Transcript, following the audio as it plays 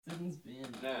Jason's been.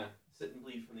 Nah, sit and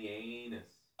bleed from the anus.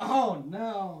 Oh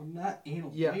no, not anal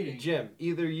bleeding. Jim.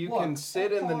 Either you can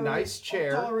sit in the nice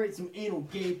chair, I'll tolerate some anal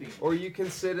gaping. or you can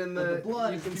sit in the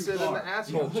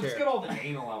asshole chair. Let's get all the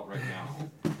anal out right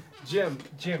now. Jim.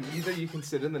 Either you can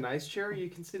sit in the nice chair, or you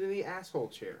can sit in the asshole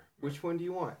chair. Which one do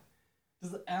you want?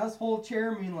 Does the asshole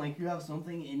chair mean like you have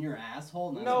something in your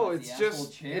asshole? No, it's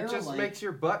just chair? it just like, makes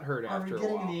your butt hurt after a while.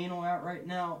 Are we getting the anal out right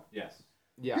now? Yes.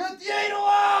 Yeah. Get the anal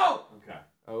out! Okay.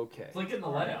 Okay. It's like getting the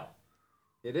lead out.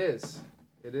 It is.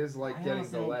 It is like getting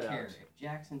the lead out. If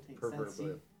Jackson takes that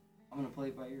seat, I'm gonna play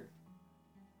it by ear.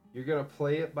 You're gonna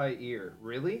play it by ear,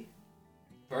 really?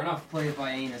 Fair enough. Play it by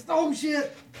anus. Oh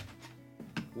shit!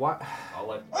 What?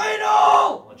 Anal!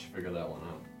 I'll let you figure that one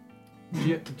out.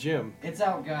 Jim. It's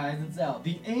out, guys. It's out.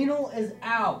 The anal is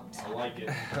out. I like it.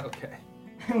 Okay.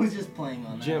 I was just playing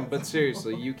on that. Jim, but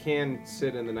seriously, you can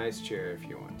sit in the nice chair if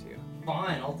you want to.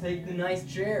 Fine, I'll take the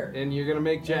nice chair. And you're gonna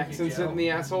make Jackson sit in the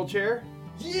asshole chair?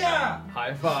 Yeah!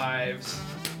 High fives.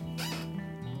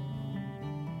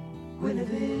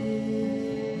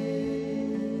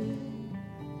 Guinevere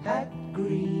had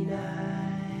green eyes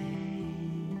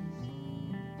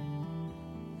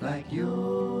like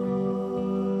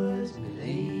yours,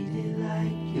 milady,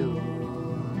 like yours.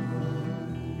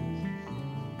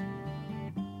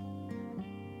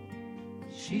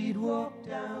 She'd walk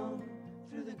down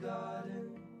through the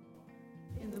garden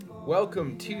in the morning.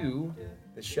 Welcome to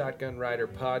the Shotgun Rider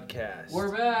Podcast.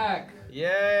 We're back.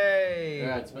 Yay!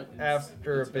 Yeah,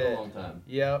 After it's a been bit. a long time.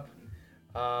 Yep.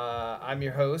 I'm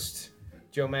your host,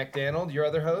 Joe McDaniel. Your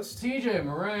other host? TJ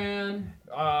Moran.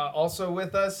 Also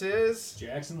with us is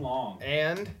Jackson Long.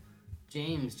 and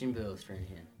Jimbo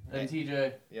Stranahan. And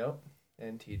TJ. yep,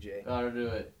 and TJ. Gotta do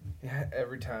it. Yeah,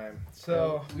 every time.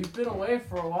 So we've been away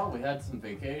for a while. We had some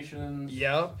vacations.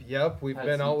 yep. We've Had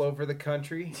been some- all over the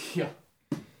country. Yeah.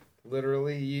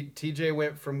 Literally, TJ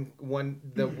went from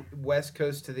the west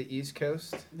coast to the east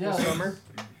coast Yeah. this summer.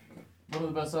 One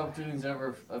of the best opportunities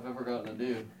I've ever gotten to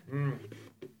do.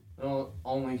 The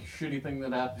only shitty thing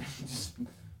that happened is just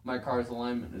my car's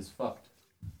alignment is fucked.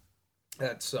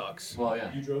 That sucks. Well,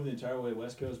 yeah. You drove the entire way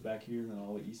west coast, back here, and then all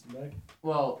the way east and back?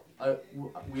 Well,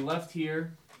 we left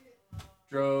here,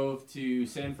 drove to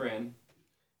San Fran,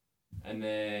 and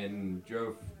then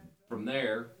drove from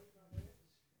there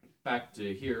back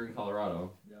to here in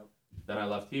Colorado. Yep. Then I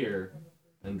left here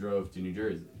and drove to New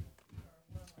Jersey,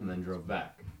 and then drove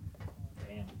back.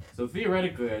 Damn. So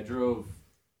theoretically, I drove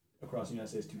Across the United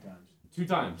States 2 times. 2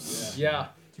 times. Yeah.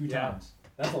 2 times.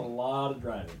 That's a lot of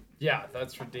driving. Yeah,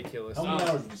 that's ridiculous. How many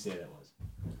hours did you say that was?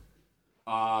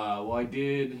 Well, I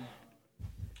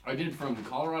did from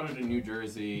Colorado to New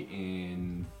Jersey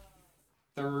in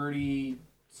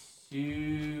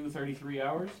 33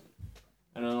 hours.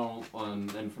 And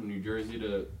then from New Jersey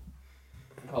to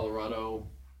Colorado,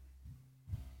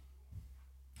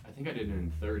 I think I did it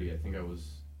in 30. I think I was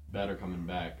better coming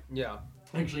back. Yeah.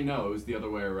 Actually, no, it was the other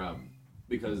way around.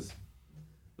 Because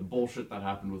the bullshit that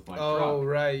happened with my Oh, truck.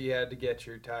 right. You had to get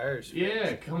your tires fixed.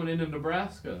 Yeah, coming into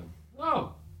Nebraska.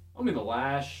 Oh, I'm in the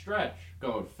last stretch.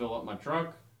 Go fill up my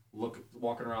truck,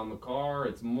 walking around the car.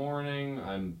 It's morning.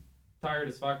 I'm tired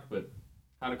as fuck, but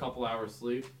had a couple hours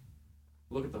sleep.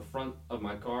 Look at the front of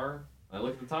my car. I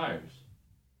look at the tires.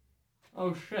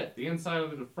 Oh shit, the inside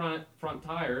of the front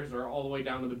tires are all the way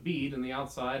down to the bead, and the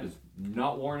outside is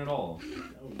not worn at all.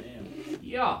 Oh, man.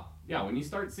 Yeah, when you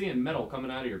start seeing metal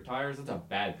coming out of your tires, that's a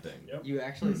bad thing. Yep. You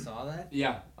actually saw that?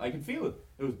 Yeah, I can feel it.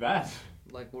 It was bad.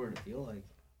 Like, what did it feel like?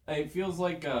 It feels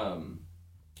like what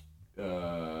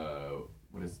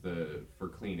is the for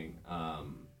cleaning?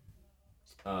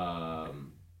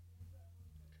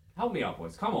 Help me out,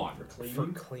 boys. Come on. For cleaning? For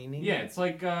cleaning? Yeah, it's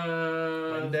like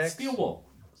Windex? steel wool.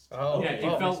 Oh,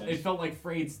 Yeah, makes it felt like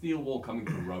frayed steel wool coming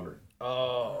through rubber.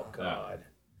 Oh, God. Yeah,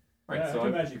 Right, I can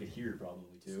imagine you could hear it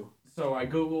probably, too. so I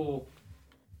Google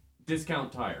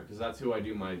Discount Tire, because that's who I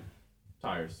do my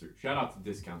tires through. Shout out to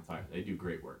Discount Tire. They do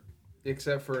great work.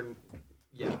 Except for,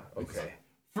 yeah, okay.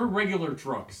 For regular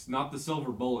trucks, not the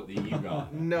silver bullet that you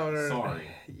got. No. Sorry.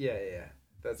 Yeah.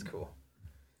 That's cool.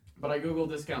 But I Google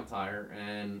Discount Tire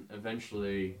and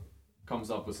eventually comes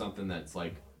up with something that's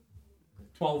like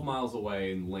 12 miles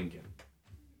away in Lincoln.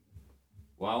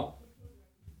 Well,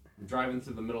 I'm driving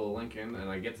through the middle of Lincoln and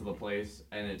I get to the place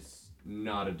and it's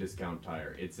not a Discount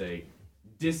Tire. It's a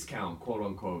discount, quote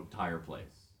unquote, tire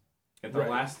place. Get the Right.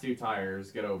 last 2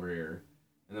 tires, get over here.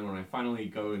 And then when I finally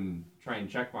go and try and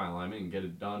check my alignment and get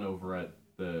it done over at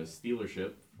the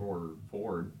dealership for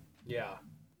Ford, Yeah.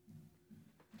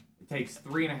 it takes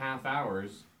 3.5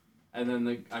 hours, and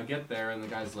then I get there, and the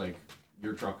guy's like,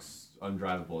 your truck's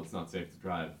undrivable, it's not safe to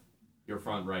drive. Your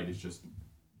front right is just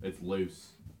It's loose.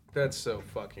 That's so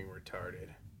fucking retarded.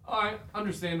 Alright,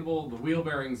 understandable. The wheel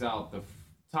bearing's out. The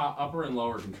top, upper, and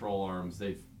lower control arms,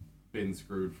 they've been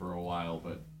screwed for a while,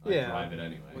 but I Yeah. drive it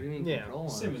anyway. What do you mean Yeah. control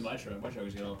arms? Same with my truck. My truck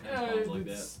has got all kinds of problems like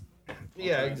that.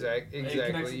 Yeah, It exactly.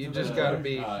 connects You to just the, gotta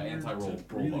be. anti-roll To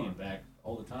roll really bar. and back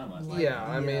all the time last Like- night. Yeah,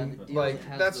 I Yeah, mean, the deal like that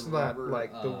has that's the not rubber,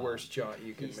 like the worst jaunt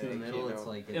you can piece make. in the middle, You it's know,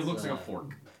 like It looks like a fork.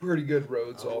 pretty good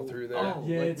roads all through there. Oh,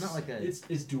 Yeah, like, it's not like a- it's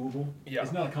doable. Yeah.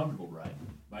 It's not a comfortable ride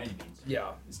by any means.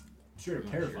 Yeah, Sure,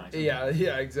 terrifying. yeah,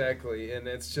 exactly. And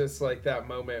it's just like that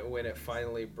moment when it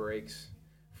finally breaks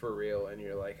for real, and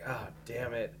you're like, ah,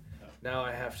 damn it. Now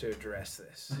I have to address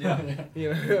this. Yeah,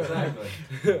 You know?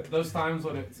 exactly. Those times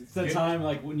when it's It's the time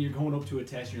like when you're going up to a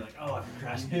test, you're like, oh, I've been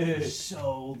crashing for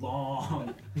so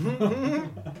long.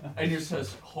 and you're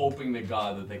just hoping to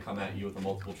God that they come at you with a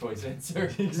multiple choice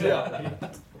answer. Exactly.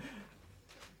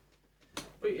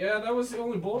 But yeah, that was the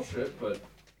only bullshit, but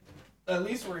at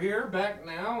least we're here, back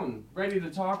now, and ready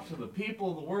to talk to the people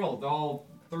of the world, all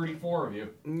 34 of you.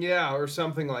 Yeah, or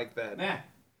something like that. Nah.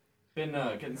 Been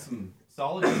getting some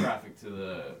solid traffic to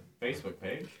the Facebook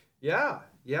page. Yeah.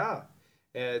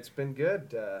 It's been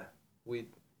good. We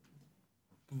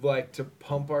like to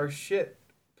pump our shit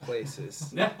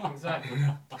places. Yeah, exactly.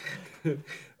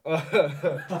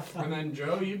 And then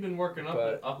Joe, you've been working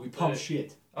up We pump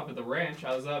shit. up at the ranch.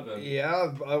 How's that been?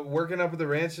 Yeah, working up at the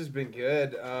ranch has been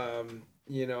good.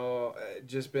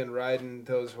 Just been riding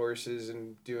those horses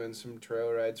and doing some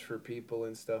trail rides for people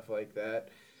and stuff like that.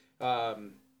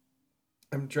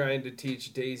 I'm trying to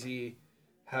teach Daisy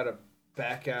how to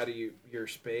back out of your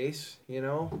space,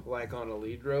 like on a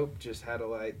lead rope, just how to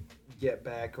like get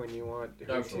back when you want her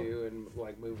Definitely. to and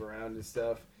like move around and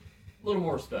stuff. A little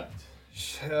more respect.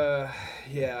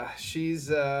 Yeah, she's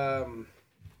a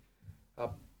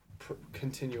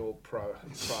continual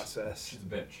process. She's a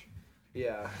bitch.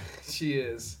 Yeah, she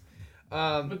is.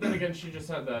 But then again, she just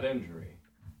had that injury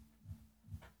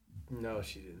No,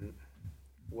 she didn't.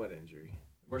 What injury?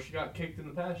 where she got kicked in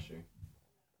the pasture.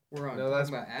 We're on No, talking that's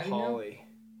about Abby now? Polly.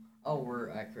 Oh, we're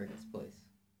at Cricket's place.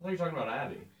 I thought you were talking about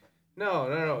Abby.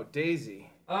 No,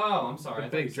 Daisy. Oh, I'm sorry. The I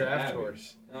thought you big said draft Abby.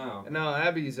 horse. Oh. No,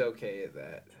 Abby's okay at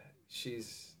that.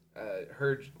 She's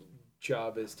her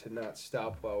job is to not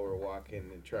stop while we're walking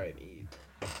and try and eat.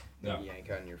 Yeah. Yank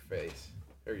on your face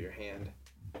or your hand.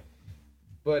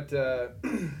 But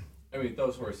I mean,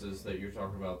 those horses that you're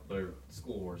talking about, they're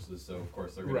school horses, so of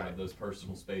course they're going Right. to have those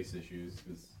personal space issues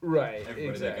because right, everybody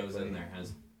exactly. that goes in there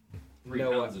has 3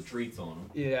 No, pounds of treats on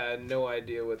them. Yeah, no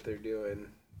idea what they're doing,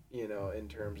 in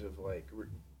terms of like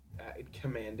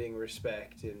commanding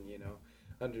respect and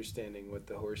understanding what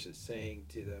the horse is saying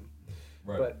to them.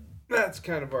 Right. But that's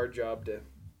kind of our job to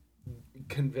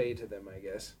convey to them, I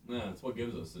guess. Yeah, that's what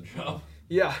gives us the job.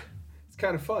 Yeah, it's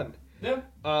kind of fun. Yeah.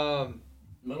 Um,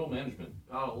 Middle management.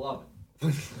 Gotta love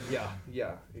it.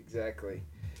 yeah, exactly.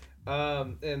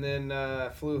 And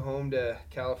then flew home to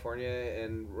California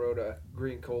and rode a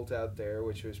green colt out there,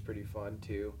 which was pretty fun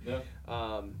too.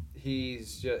 Yeah.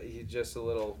 He's just a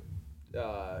little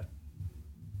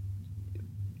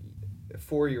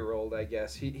 4-year-old, I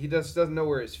guess. He doesn't know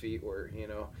where his feet were,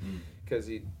 because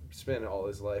he spent all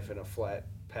his life in a flat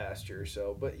pasture.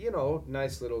 So, but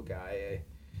nice little guy.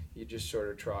 You just sort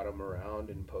of trot him around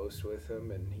and post with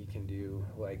him, and he can do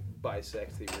like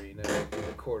bisect the arena, and do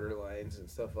the quarter lines and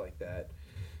stuff like that.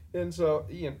 And so,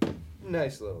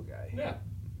 nice little guy. Yeah.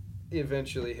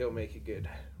 Eventually, he'll make a good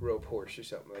rope horse or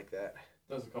something like that.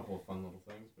 Does a couple of fun little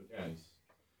things, but yeah, he's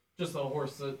just a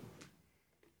horse that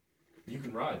you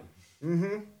can ride.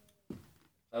 Mm-hmm.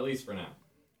 At least for now.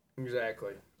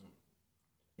 Exactly.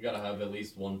 You gotta have at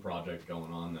least one project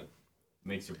going on that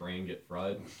makes your brain get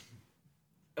fried.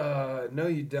 No,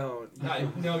 you don't.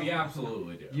 No, you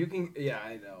absolutely do. You can. Yeah,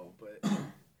 I know, but.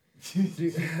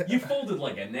 You folded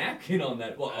like a napkin on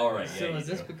that. Well, all right. So Yeah, is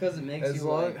you this do. because it makes As you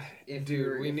long- like if dude,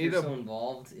 you're we if need you're a- so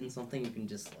involved in something you can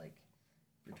just like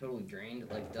you're totally drained,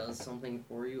 it like does something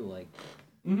for you like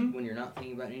Mhm. when you're not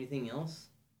thinking about anything else.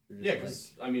 You're just Yeah, like,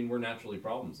 because I mean, we're naturally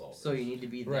problem solvers. so you need to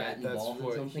be Right, that that's involved in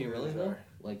what something really humans though? are.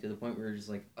 Like to the point where you're just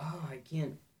like, oh, I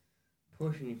can't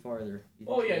push any farther. You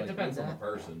Well, think yeah, you, it like, depends need on the that?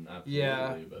 person. Absolutely,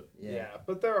 Yeah. but Yeah,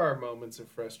 but there are moments of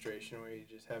frustration where you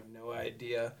just have no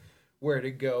idea where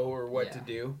to go or what to Yeah.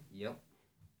 do. Yep.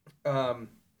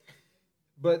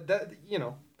 But that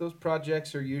those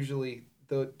projects are usually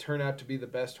turn out to be the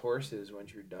best horses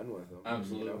once you're done with them.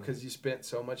 Absolutely. Because you spent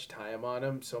so much time on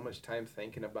them, so much time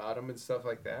thinking about them and stuff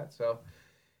like that. So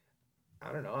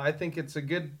I don't know. I think it's a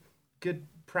good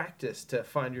practice to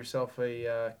find yourself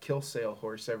a kill sale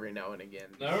horse every now and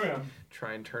again. oh yeah,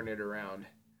 Try and turn it around.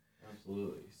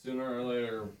 absolutely. Sooner or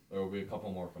later, there will be a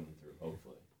couple more coming through.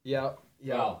 Hopefully. Yeah.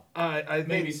 Yeah. Well, I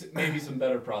think maybe some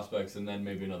better prospects, and then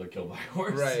maybe another kill by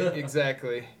horse. right,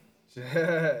 exactly.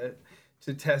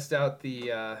 To test out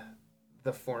the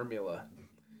formula.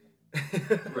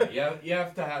 Right. You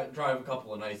have to drive a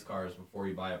couple of nice cars before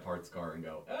you buy a parts car and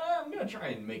go, I'm gonna try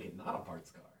and make it not a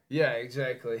parts car. Yeah,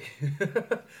 exactly.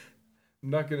 I'm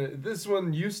not gonna. This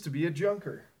one used to be a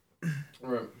junker.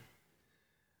 Right.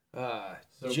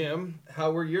 So- Jim,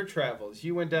 how were your travels?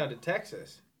 You went down to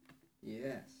Texas.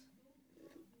 Yes.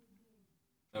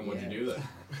 And what'd you do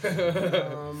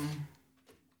there?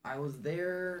 I was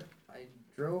there. I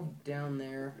drove down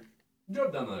there. You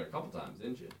drove down there a couple times,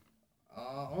 didn't you?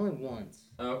 Only once.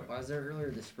 Oh, okay. I was there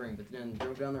earlier this spring, but then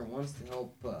drove down there once to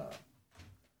help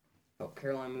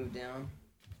Caroline move down,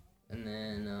 and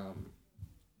then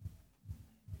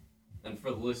And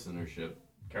for the listenership,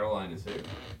 Caroline is here.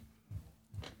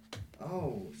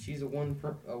 oh, she's a woman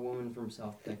from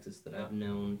South Texas that I've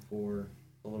known for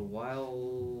a little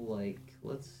while, like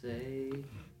let's say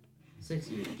 6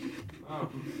 years, Oh.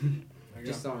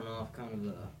 just on and off, kind of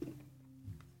the.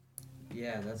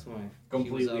 Yeah, that's when I.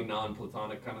 Completely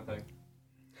non-platonic kind of thing.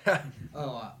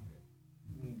 Oh.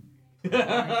 What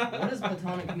does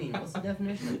platonic mean? What's the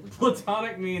definition of platonic?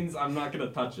 Platonic means I'm not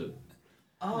gonna touch it.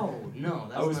 Oh no,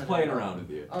 that's I was not playing at all. around with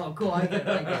you. Oh, cool. I get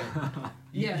it.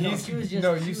 Yeah, no, she was just.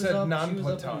 No, she you was said up- she was up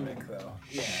non-platonic in- though.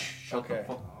 Yeah. Shut Okay. the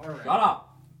fuck. All right. Shut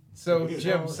up. So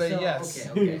Jim, say So, yes.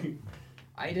 Okay.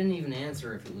 I didn't even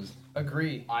answer if it was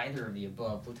Agree. either of the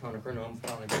above, platonic or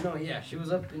non-platonic. But no, yeah, she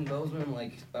was up in Bozeman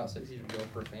like about 6 years ago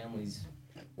for her family's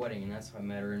wedding, and that's how I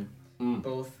met her. And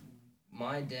both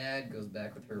my dad goes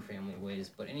back with her family ways.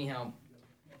 But anyhow,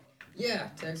 yeah,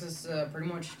 Texas pretty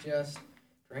much just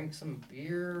drank some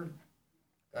beer,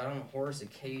 got on a horse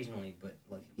occasionally, but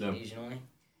like Yep. occasionally,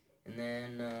 and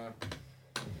then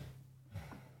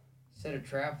set a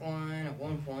trap line at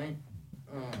one point.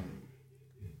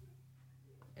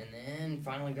 And then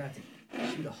finally got to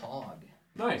shoot a hog.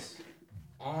 Nice.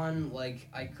 On, like,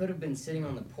 I could have been sitting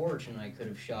on the porch and I could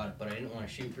have shot it, but I didn't want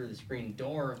to shoot through the screen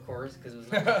door, of course, because it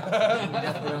was not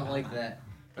definitely not like that.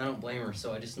 I don't blame her,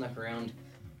 so I just snuck around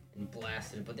and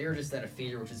blasted it. But they were just at a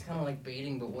feeder, which is kind of like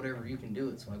baiting, but whatever, you can do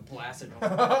it, so I blasted it.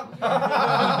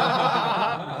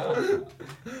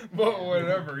 But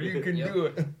whatever, you can Yep. do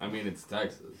it. I mean, it's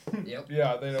Texas. Yep.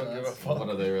 Yeah, they So don't give a that's- fuck. What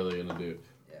are they really gonna do?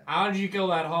 Yeah. How did you kill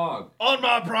that hog? On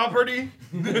my property.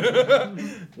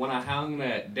 When I hung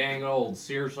that dang old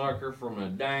seersucker from a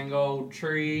dang old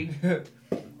tree.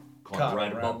 Caught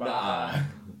right above the eye.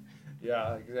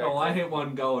 Yeah, exactly. Oh, I hit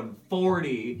one going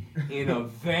 40 in a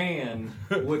van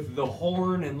with the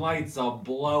horn and lights all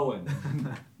blowing.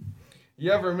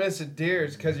 You ever miss a deer,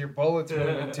 it's because your bullet's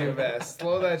moving too fast.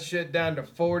 Slow that shit down to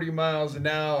 40 miles an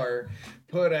hour.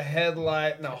 Put a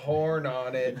headlight and a horn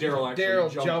on it. Daryl actually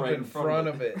Daryl jumped jump right in front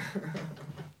of it.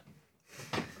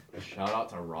 Shout out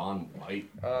to Ron White.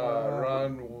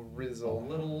 Ron A Rizzle.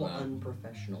 little Wow.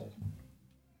 unprofessional.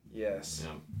 Yes.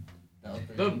 Yeah. That was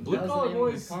The name- Blue that was Collar name of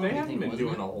Boys, his they comedy haven't thing, been wasn't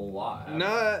doing it? a whole lot.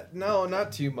 have they?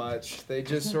 Not too much. They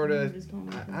just sort of,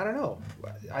 I don't know.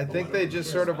 I think they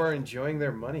just sort of are enjoying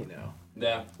their money now.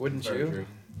 Yeah. Wouldn't very you? True.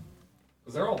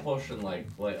 Cause they're all pushing like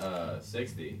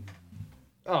 60.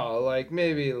 Oh, like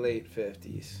maybe late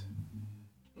 50s.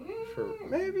 For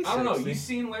maybe 60. I don't know. You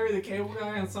seen Larry the Cable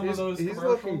Guy on some of those He's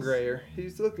commercials? looking grayer.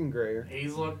 He's looking grayer.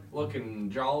 He's looking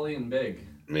jolly and big.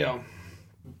 Yeah.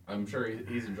 I'm sure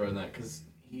he's enjoying that because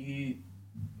Yeah,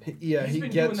 he's he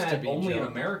been gets doing to that be Only in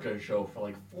jumped. America show for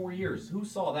like 4 years. Who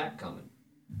saw that coming?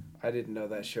 I didn't know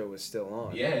that show was still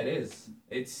on. Yeah, it is.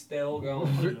 It's still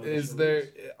going. Is there?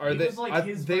 Are It they? was like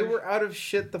his they version- were out of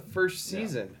shit the first Yeah.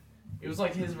 season. It was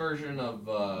like his version of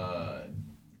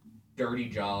Dirty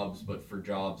Jobs, but for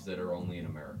jobs that are only in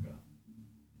America.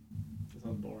 That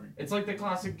sounds boring. It's like the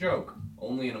classic joke.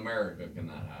 Only in America can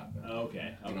that happen.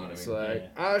 Okay. You know what I It's mean?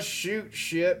 like I shoot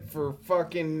shit for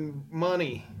fucking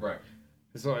money. Right.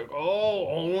 It's like, oh,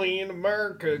 only in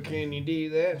America can you do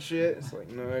that shit. It's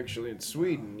like, no, actually, in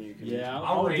Sweden you can. Yeah,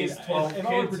 I'll would raise get- 12 if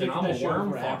I would've kids and predicted I'm a that show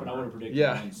worm would happen, I farmer. would have predicted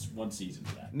Yeah. one season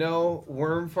for that. No,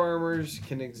 worm farmers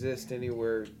can exist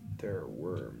anywhere there are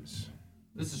worms.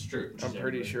 This is true. I'm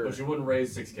pretty sure. But you wouldn't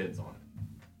raise 6 kids on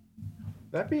it.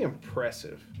 That'd be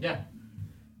impressive. Yeah.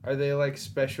 Are they like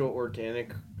special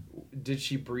organic? Did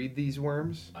she breed these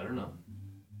worms? I don't know.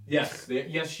 Yes.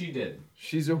 Yes, she did.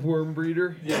 She's a worm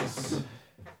breeder? Yes.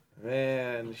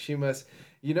 Man, she must.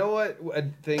 You know what? A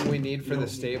thing we need for You the don't need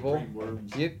to stable. breed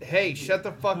worms. Hey, shut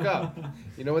the fuck up.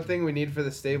 You know what thing we need for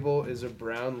the stable is a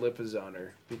brown Lipizzanner,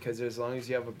 because as long as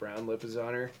you have a brown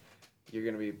Lipizzanner, you're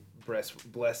gonna be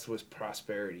blessed with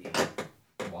prosperity.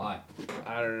 Why?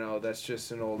 I don't know. That's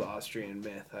just an old Austrian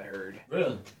myth I heard.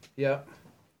 Really? Yep.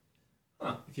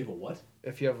 If you have a what?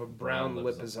 If you have a brown Brown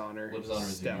Lipizzaner Lipizzaner is usually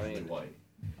stallion, white.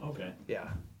 Okay. yeah,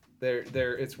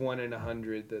 they're it's 1 in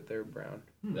 100 that they're brown.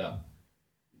 Yeah.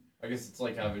 I guess it's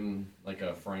like having like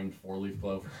a framed 4-leaf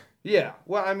clover. Yeah.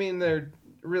 Well, I mean, they're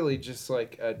really just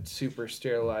like a super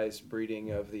sterilized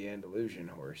breeding of the Andalusian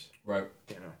horse. Right.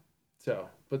 You know. So,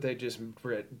 but they just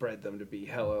bred them to be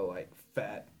hella like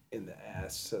fat in the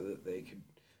ass so that they could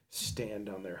stand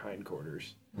on their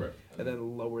hindquarters. Right. And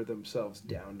then lower themselves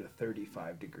down to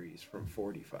 35 degrees from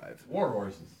 45. War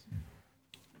horses.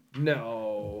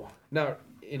 No, not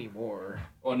anymore.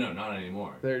 Oh no, not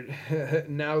anymore.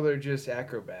 They're just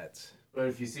acrobats. But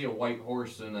if you see a white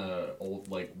horse in a old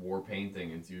like war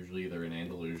painting, it's usually either an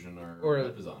Andalusian or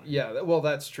Lipizzaner. Yeah, well,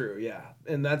 that's true. Yeah,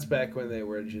 and that's back when they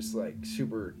were just like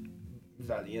super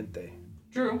valiente.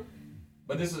 True.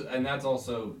 But that's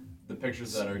also the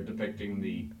pictures that are depicting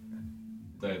the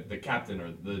captain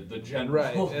or the general.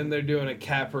 Right, and they're doing a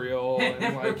capriole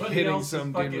and like everybody hitting else is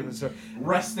some dude with fucking a sword.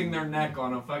 resting their neck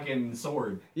on a fucking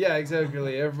sword. Yeah,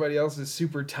 exactly. Everybody else is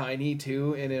super tiny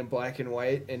too, and in black and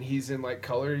white, and he's in like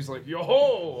color. He's like,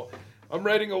 yo-ho, I'm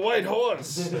riding a white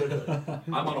horse.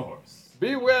 I'm on a horse.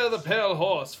 Beware the pale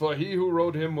horse, for he who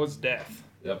rode him was death.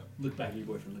 Yep. Look back at your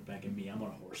boyfriend. Look back at me. I'm on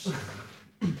a horse.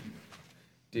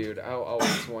 Dude, I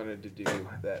always wanted to do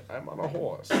that. I'm on a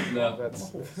horse. No.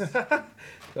 That's that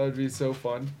would be so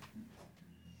fun.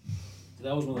 So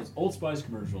that was one of those Old Spice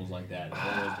commercials like that. It's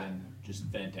always been just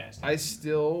fantastic. I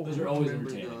still Those are always Remember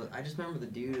entertaining. I just remember the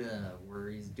dude where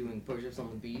he's doing push-ups on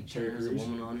the beach Terry and there's a Crews?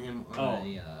 woman on him on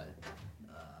Oh.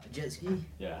 a jet ski,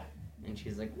 Yeah. and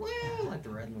she's like, "Well," like the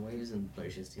riding the waves, and but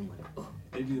it's just him like, "Oh."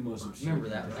 They do the most absurd. Remember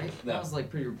that, right? Yeah. That was like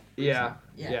pretty. yeah,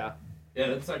 Yeah. yeah, Yeah,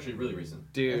 that's actually really recent.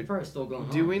 It's dude. probably still going on.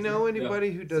 Do we isn't know it?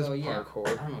 anybody who does So, yeah, parkour?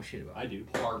 I don't know shit about. I do.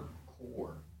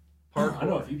 Parkour. I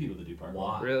know a few people that do parkour.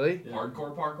 Why? Really? Yeah.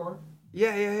 Parkour?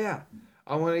 Yeah.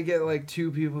 I want to get like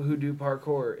 2 people who do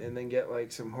parkour, and then get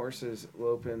like some horses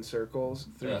lope in circles,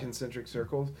 3 Yeah. concentric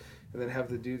circles, and then have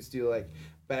the dudes do like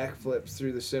backflips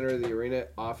through the center of the arena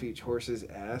off each horse's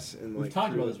ass, and We've like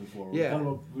talked through about this before. Yeah.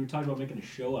 We were talking about making a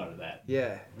show out of that.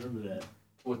 Yeah, Remember that?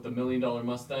 With the $1 Million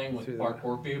Mustang with Through the-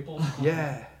 parkour people?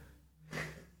 yeah,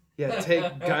 yeah.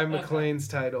 Take Guy McLean's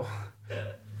title.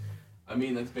 I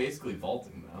mean, that's basically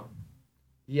vaulting now.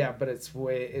 Yeah, but it's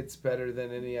better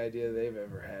than any idea they've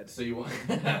ever had. So you want...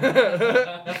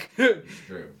 It's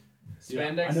true.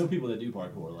 Yeah, Spandex? I know people that do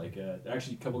parkour. Like,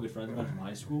 actually, a couple good friends of mine from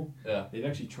high school. Yeah. They've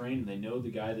actually trained, and they know the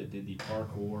guy that did the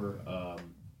parkour,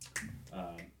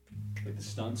 like the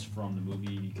stunts from the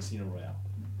movie Casino Royale.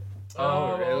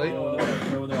 Oh, really? You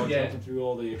know, when they're all Yeah. jumping through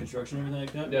all the construction and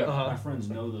everything like that? Yeah. Uh-huh. My friends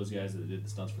know those guys that did the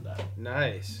stunts for that.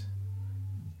 Nice.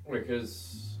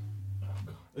 Because...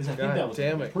 At least I think God that was.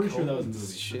 damn I'm it! pretty sure that was a Coleman's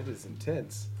movie. shit is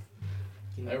intense.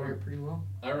 Can you I remember it pretty well?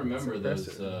 I remember It's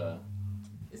Is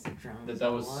it drowning?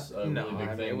 that was a No, really big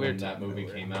I mean, thing we're when that talking movie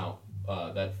over it. came out.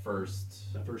 That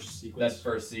first sequence.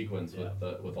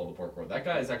 with all the parkour. That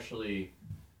guy is actually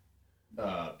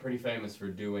pretty famous for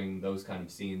doing those kind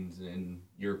of scenes in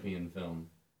European film.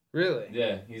 Really?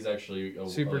 Yeah, he's actually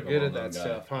Super like a good at well-known that guy.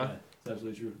 stuff, huh? Yeah, it's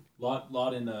absolutely true.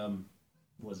 Lot in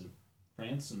was it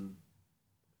France and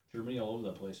Germany, all over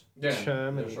that place. Yeah,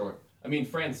 Germany. for sure. I mean,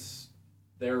 France,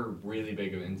 they're really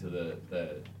big into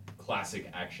the classic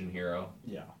action hero,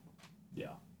 Yeah.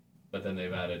 but then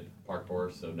they've added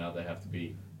parkour, so now they have to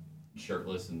be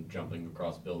shirtless and jumping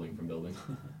across building from building.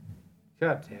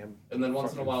 God damn. And then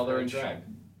once in a Fucking while they're in French. drag.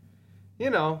 You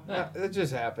know, Yeah. it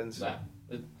just happens. Nah,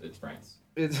 it's France.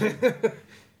 It's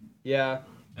yeah.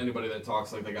 Anybody that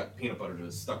talks like they got peanut butter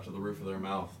just stuck to the roof of their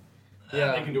mouth,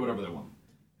 Yeah. they can do whatever they want.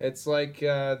 It's like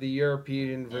the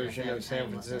European version have of San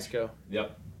tiny mustache. Francisco.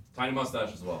 Yep. Tiny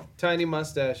mustache as well. Tiny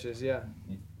mustaches, yeah.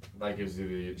 That gives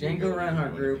you the... Django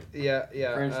Reinhardt group. Yeah.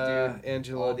 French dude,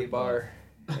 Angelo all the DeBar.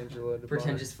 Angelo DeBar.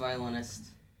 Pretentious violinist.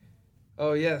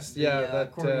 Oh, yes. The, Yeah, that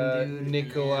accordion dude,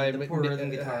 Nikolai... and the Puerto Rican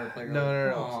guitar player.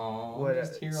 No. Aw, What,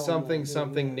 just hear all something those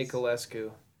Nicolescu.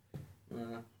 Uh,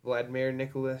 Vladimir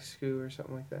Nicolescu or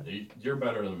something like that. You're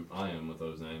better than I am with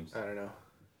those names. I don't know.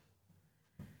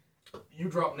 You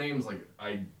drop names like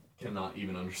I cannot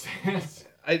even understand.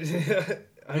 I'm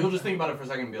You'll just think about it for a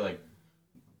second and be like,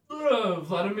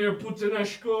 Vladimir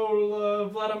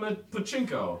Putineshko, Vladimir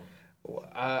Pachinko.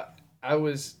 I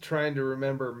was trying to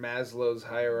remember Maslow's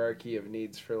hierarchy of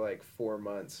needs for like 4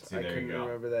 months. See, I there you couldn't go.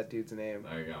 remember that dude's name.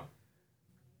 There you go.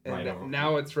 And Right over.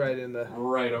 now it's right in the...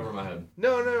 Right over my head.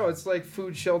 No, it's like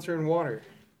food, shelter, and water.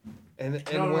 And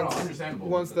No, once, understandable.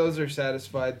 once those are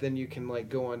satisfied, then you can like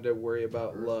go on to worry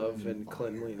about love and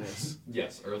cleanliness.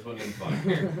 Yes, Earth, Wind, and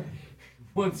Fire.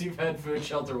 Once you've had food,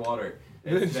 shelter, water,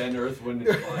 it's then Earth, Wind,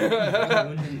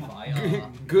 and Fire.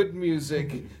 Good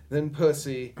music, then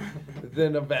pussy,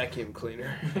 then a vacuum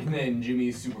cleaner. And then Jimmy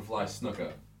Superfly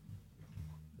Snuka.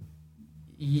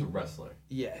 He's a wrestler.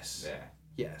 Yes. Yeah.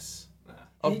 Yes. Nah.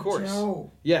 Of Hey, course.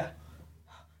 Joe, Yeah.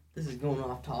 this is going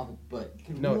off topic, but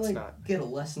can No, we it's like not. get a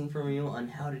lesson from you on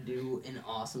how to do an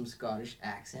awesome Scottish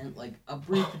accent, like a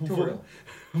brief tutorial?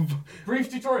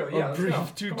 Brief tutorial, yeah. A let's brief go. Come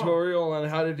on. tutorial on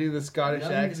how to do the Scottish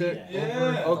Nothing to be accent. Yeah.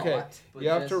 overthought, Okay. but You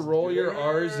have to just roll do your it.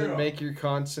 R's and make your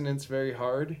consonants very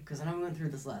hard. Because I went through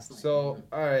this last night. So,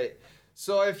 alright.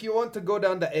 So if you want to go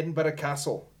down to Edinburgh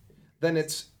Castle, then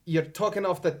you're talking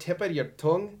off the tip of your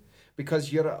tongue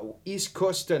because you're an East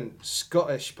Coasting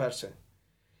Scottish person.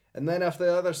 And then off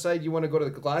the other side, you want to go to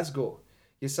Glasgow.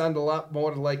 You sound a lot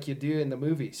more like you do in the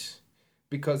movies.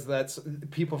 Because that's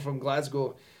people from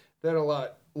Glasgow, they're a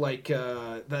lot like,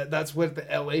 that's what the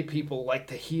LA people like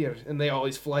to hear. And they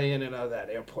always fly in and out of that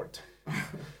airport.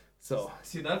 So,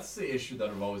 See, that's the issue that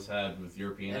I've always had with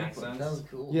European accents. That was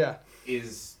cool. yeah.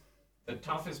 Is the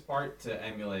toughest part to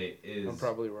emulate is I'm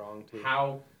probably wrong, too.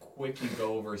 how quick you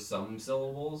go over some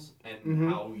syllables and Mhm.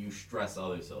 how you stress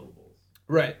other syllables.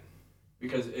 Right.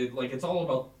 Because it's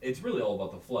really all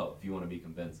about the flow if you want to be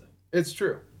convincing. It's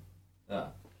true. Yeah.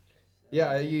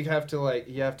 Yeah,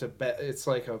 it's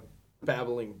like a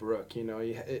babbling brook, you know,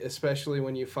 especially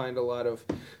when you find a lot of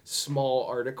small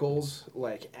articles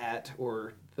like at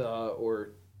or the or,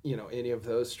 you know, any of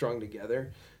those strung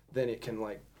together, then it can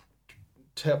like,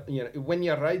 when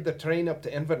you ride the train up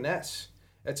to Inverness,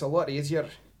 it's a lot easier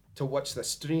to watch the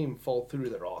stream fall through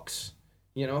the rocks.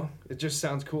 You know, it just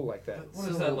sounds cool like that. What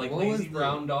is So that, like what was lazy the-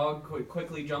 brown dog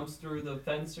quickly jumps through the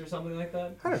fence or something like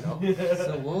that? I don't know.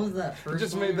 So what was that first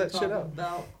just one made you were that shit talking up.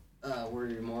 about? Where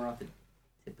you're more off the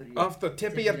tip of your Off the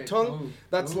tip of your tongue,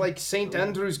 that's like St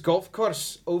Andrew's Golf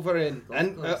Course over in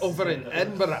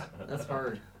Edinburgh. That's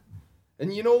hard.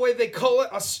 And you know why they call it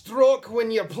a stroke when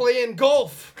you're playing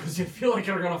golf? Because you feel like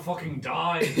you're gonna fucking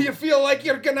die. You feel like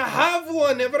you're gonna have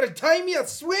one every time you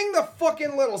swing the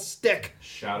fucking little stick.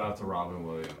 Shout out to Robin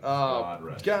Williams. Oh,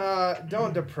 rest. God,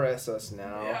 don't depress us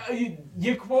now. Yeah,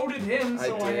 you quoted him,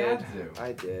 so I had to.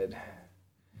 I did.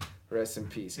 Rest in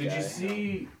peace, Did guy. you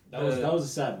see That was a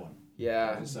sad one.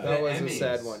 Yeah, That was sad. that was The a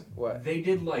sad Emmys? one. What? They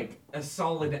did like a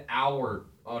solid hour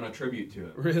on a tribute to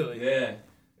him. Really? Yeah. It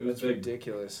was That's big.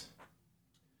 ridiculous.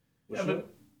 What Yeah, show? but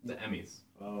the Emmys.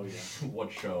 Oh yeah.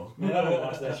 What show? Yeah, I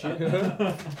watched that shit.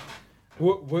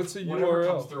 What's a Whatever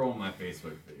comes URL? through on my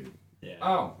Facebook feed. Yeah.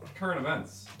 Oh, current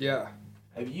events. Yeah.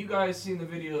 Have you guys seen the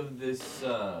video of this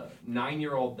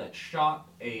 9-year-old that shot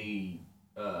a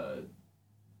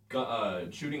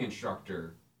shooting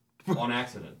instructor on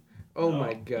accident? Oh No.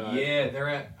 my God. Yeah,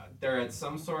 they're at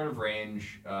some sort of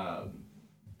range,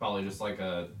 probably just like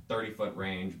a 30-foot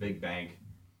range, big bank,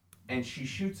 and she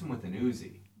shoots him with an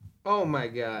Uzi. Oh my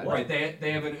God. Right,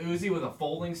 they have an Uzi with a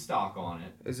folding stock on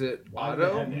it. Is it Why would they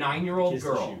auto? have that? 9-year-old Kiss the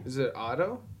girl. shoe. Is it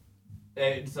auto?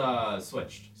 It's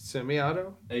switched.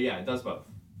 Semi-auto? Yeah, it does both.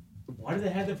 Why do they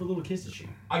have that for little kids to shoot?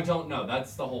 I don't know.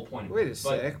 That's the whole point. of Wait it. a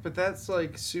sec, but that's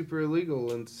like super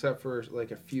illegal except for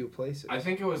like a few places. I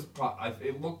think it was.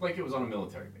 It looked like it was on a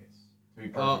military base. To be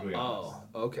perfectly honest.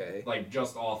 Okay. Like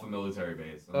just off a military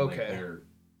base. And Okay. Like they're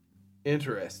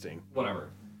Interesting. whatever.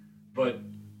 But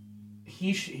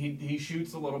he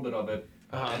shoots a little bit of it,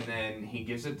 Uh-huh. and then he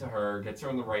gives it to her, gets her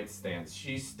in the right stance.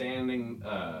 She's standing.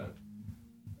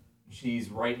 She's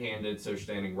right-handed, so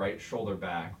standing right shoulder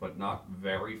back, but not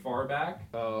very far back.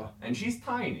 Oh. And she's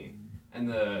tiny. And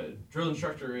the drill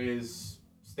instructor is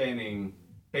standing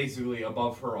basically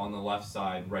above her on the left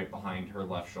side, right behind her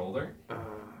left shoulder.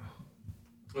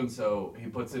 And so he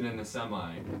puts it in a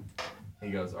semi. He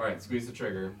goes, all right, squeeze the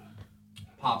trigger.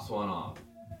 Pops one off.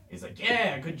 He's like,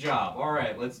 yeah, good job. All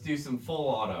right, let's do some full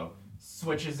auto.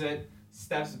 Switches it,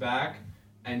 steps back,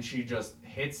 and she just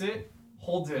hits it,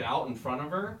 holds it out in front of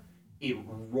her. It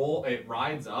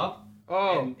rides up,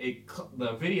 Oh. and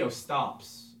the video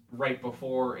stops right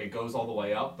before it goes all the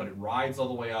way up, but it rides all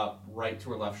the way up right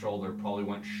to her left shoulder, probably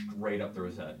went straight up through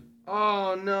his head.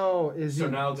 Oh no! So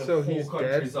now the whole he's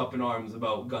country's dead? up in arms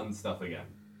about gun stuff again.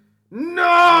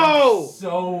 No!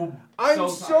 So I'm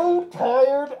so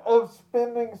tired of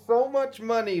spending so much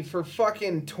money for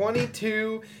fucking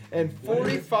 22 and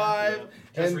 45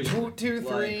 and What, a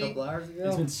 223. couple hours ago?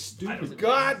 It's been stupid.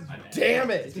 God damn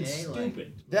It's it! been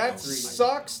stupid. That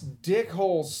sucks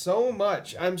dickhole so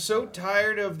much. I'm so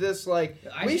tired of this, like,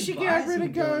 I we should should buy get rid some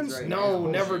of guns. guns right No, now.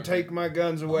 never Bullshit. take my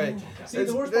guns away. See,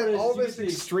 the worst part is all you this get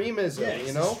the- extremism, Yeah, it's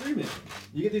you know? extremism.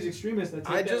 You get these extremists that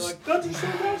take I that, just- like, guns are so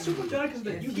bad, super bad,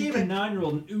 because you gave a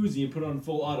 9-year-old an Uzi and put on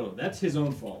full auto. That's his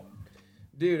own fault.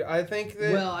 Dude, I think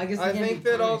that Well, I guess they can't think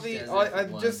be that all punished the as I if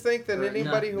it just think that Or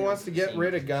anybody not who wants to get same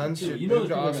rid of guns Dude, should you know move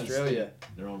to those people are gonna Australia. spin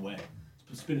their own way.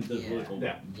 Spin it their Yeah. political.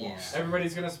 Yeah. Yeah.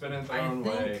 Everybody's gonna spin it their own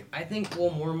way. I think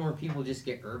well, more and more people just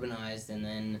get urbanized, and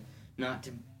then not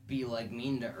to be like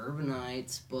mean to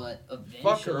urbanites, but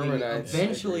urbanites.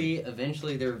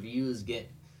 eventually their views get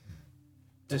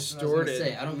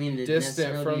Distorted. I don't mean to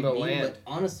distant necessarily from be the mean, land.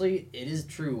 but honestly, it is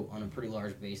true on a pretty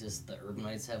large basis. The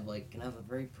urbanites can have a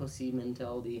very pussy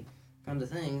mentality kind of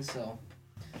thing. So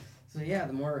yeah,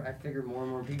 the more I figure, more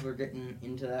and more people are getting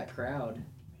into that crowd.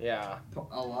 Yeah.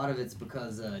 A lot of it's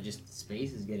because just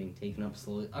space is getting taken up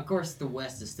slowly. Of course, the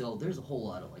West is still there's a whole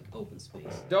lot of like open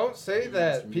space. Don't say In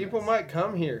that. Western People US. might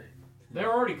come here. They're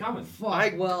already coming.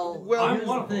 Fuck. Well, I'm here's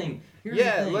one the of them. thing. Here's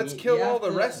Yeah, the thing. let's You kill all have the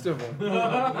to- rest of them. Here's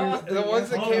The ones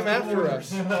that Close came the after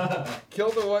borders. us. Kill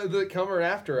the ones that come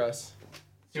after us.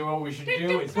 So what we should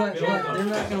do is But build a they're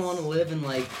not fence. gonna want to live in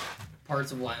like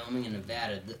parts of Wyoming and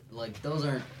Nevada. Like those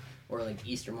aren't, or like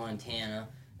Eastern Montana.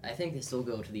 I think they still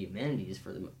go to the amenities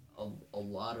for them. A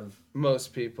lot of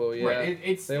Most people, yeah. Right,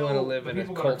 it's They still, wanna live the in a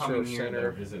people that are cultural coming here, center,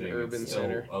 they're visiting, urban it's still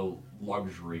center. a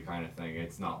luxury kind of thing.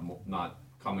 It's not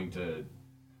coming to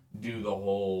do the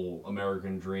whole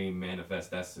American dream,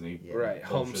 manifest destiny. Yeah. Right, bullshit that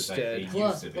homestead. it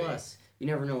plus used to be. plus. You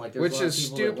never know. Like there's Which a lot is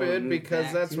of people that wanna stupid move because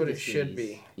back that's to what the it should cities,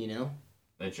 be. You know.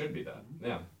 It should be that.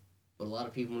 Yeah. But a lot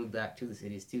of people move back to the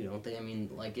cities too, don't they? I mean,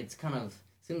 like it's kind of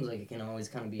seems like it can always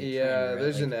kind of be a Yeah, trend, right?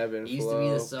 there's like, an ebb and it used to be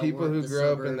the flow. suburb- People who the grew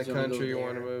up in the suburbs wanna go country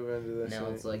want to there. move into the Now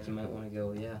city. it's like you might want to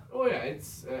go, yeah. Oh yeah,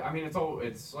 it's. I mean,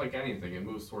 it's like anything. It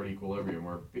moves toward equilibrium,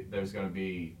 where there's going to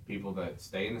be people that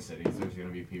stay in the cities. There's going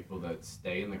to be people that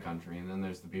stay in the country, and then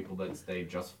there's the people that stay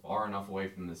just far enough away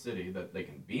from the city that they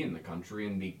can be in the country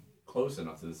and be close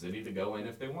enough to the city to go in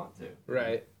if they want to.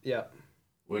 Right. Yeah.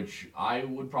 Which I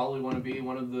would probably want to be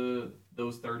one of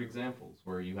those third examples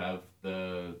where you have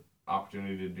the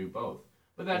opportunity to do both.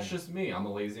 But that's just me. I'm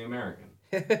a lazy American.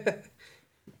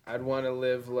 I'd want to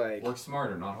live like Work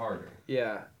smarter, not harder.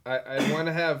 yeah. I'd want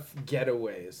to have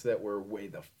getaways that were way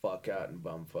the fuck out in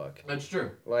bumfuck. That's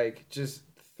true. Like just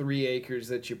 3 acres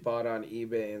that you bought on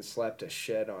eBay and slapped a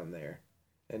shed on there,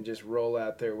 and just roll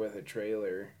out there with a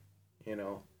trailer, you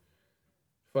know.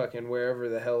 Fucking wherever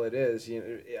the hell it is, you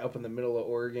know, up in the middle of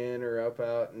Oregon or up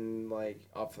out in like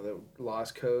off of the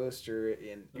Lost Coast or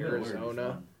in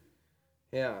Arizona.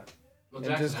 Yeah. Well, And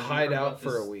Jackson, just have you hide heard out about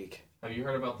for a this- week. Have you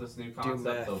heard about this new meth.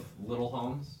 concept of little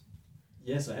homes?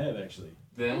 Yes, I have actually.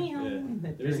 Then,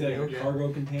 Yeah. There's like a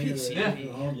cargo container.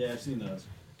 PCV. Yeah, I've seen those.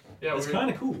 yeah, It's we kind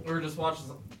of cool. were just watching.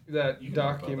 That You can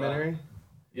talk about documentary.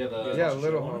 Yeah, the Yeah, watched the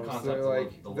little show on homes. concept They're of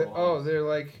like the little oh, homes. they're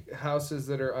like houses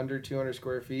that are under 200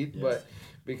 square feet, Yes. but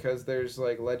because there's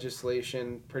like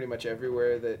legislation pretty much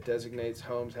everywhere that designates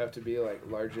homes have to be like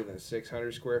larger than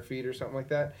 600 square feet or something like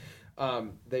that.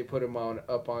 They put them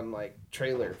up on like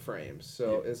trailer frames,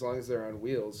 so as long as they're on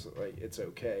wheels, like it's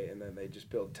okay. And then they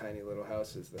just build tiny little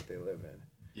houses that they live in.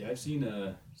 Yeah, I've seen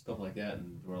stuff like that,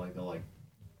 and where like they'll like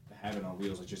have it on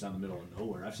wheels, like just out in the middle of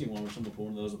nowhere. I've seen one where someone put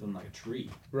one of those up in like a tree.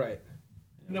 Right,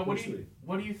 No, what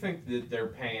do you think that they're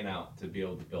paying out to be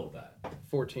able to build that?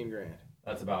 14 grand,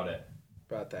 That's about it.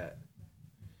 about that.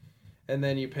 And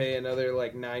then you pay another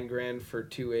like 9 grand for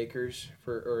 2 acres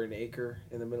or an acre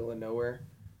in the middle of nowhere.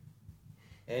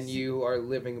 And you are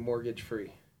living mortgage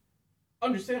free.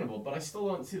 Understandable, but I still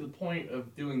don't see the point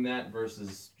of doing that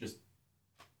versus just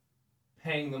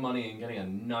paying the money and getting a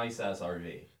nice ass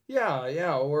RV.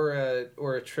 Yeah,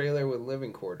 or a trailer with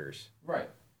living quarters. Right.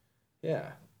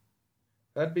 Yeah.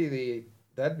 That'd be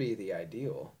the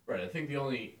ideal. Right. I think the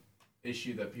only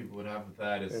issue that people would have with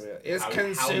that is It's how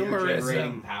you're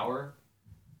generating consumerism. power.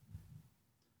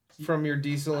 From your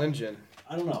diesel engine.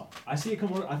 I don't know. I see it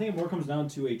come. I think it more comes down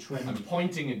to a trend. I'm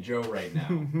pointing at Joe right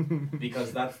now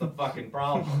because that's the fucking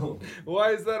problem.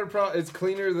 Why is that a problem? It's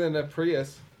cleaner than a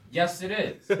Prius. Yes, it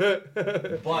is.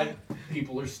 But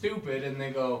people are stupid and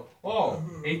they go, "Oh,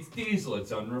 it's diesel.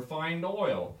 It's unrefined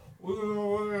oil.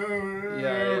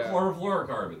 Yeah.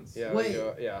 Chlorofluorocarbons." Yeah, Wait.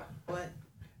 yeah. What?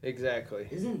 Exactly.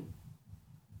 Isn't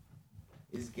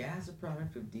Is gas a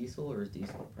product of diesel or is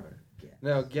diesel a product of gas?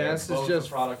 No, gas They're is both a just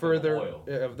product of further. oil.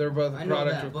 Yeah, they're both a I know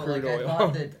product that, of but crude like oil.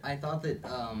 I thought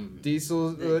that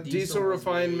diesel, that diesel was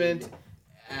refinement. made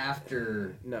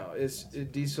after. No,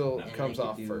 diesel And comes they could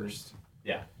off do- first.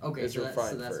 Okay, It's so that's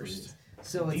refined what it first. is.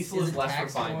 So Diesel is is it less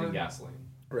taxed refined more? than gasoline.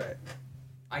 Right.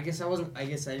 I guess I wasn't.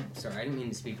 Sorry, I didn't mean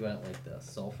to speak about like the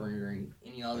sulfur or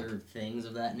any other things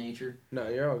of that nature. No,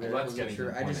 you're all Well, good. that's wasn't getting sure.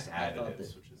 to the I point just- of I thought additives,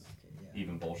 that- which is Yeah.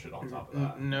 even bullshit on top of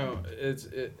that. No, it's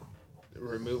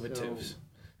removatives.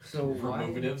 So why?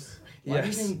 Removatives? Why do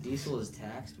you Yes. think diesel is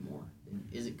taxed more?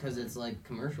 Is it because it's like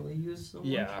commercially used so much?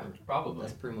 Yeah. or- Probably.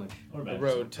 That's pretty much. Or The bad.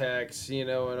 road tax, and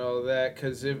all that.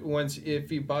 Because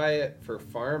if you buy it for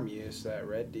farm use, that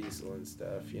red diesel and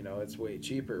stuff, it's way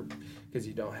cheaper because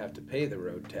you don't have to pay the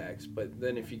road tax. But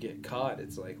then if you get caught,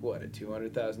 it's like what, a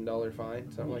 $200,000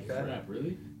 fine, something like that. Crap,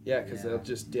 really? Yeah, because Yeah. they'll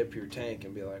just dip your tank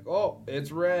and be like, "Oh,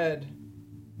 it's red."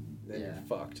 Then Yeah. you're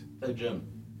fucked. Hey, Jim,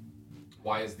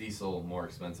 why is diesel more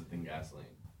expensive than gasoline?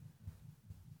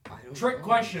 I don't Trick know.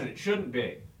 question, it shouldn't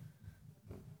be.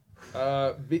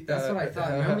 That's what I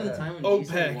thought. Remember the time when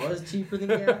OPEC. diesel was cheaper than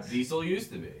gas? Diesel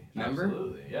used to be. Remember?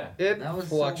 Absolutely, yeah. It That was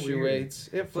so fluctuates.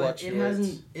 It But fluctuates. it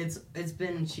hasn't. It's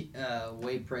been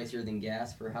way pricier than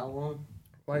gas for how long?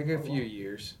 Like a few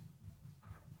years.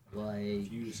 Like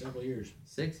Several years.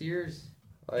 6 years.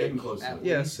 Like, Getting close to at it.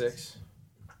 yeah, least. 6.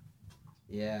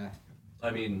 Yeah.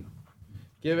 I mean,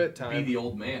 Give it be time. the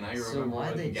old man. I So remember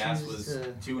why'd they when gas choose was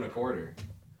to- 2 1/4.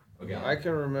 Okay. I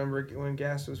can remember when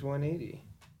gas was 180.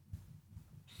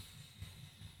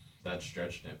 That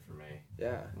stretched it for me.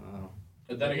 Yeah. Wow.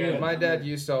 But then again, My dad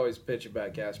used to always bitch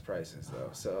about gas prices, though,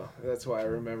 so that's why I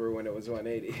remember when it was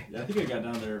 180. Yeah, I think I got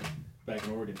down there back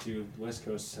in Oregon too. The West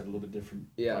Coast had a little bit different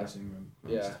Yeah. pricing.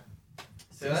 Yeah.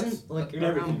 so that's Isn't like You're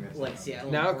never around, gonna- like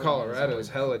Seattle? Now and Portland, Colorado's it's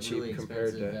hella like cheap really compared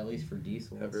expensive, to at least for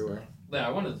diesel and everywhere. stuff. yeah,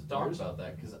 I wanted to talk about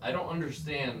that because I don't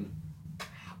understand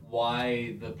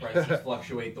why the prices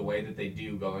fluctuate the way that they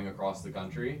do going across the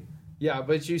country. Yeah,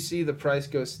 but you see the price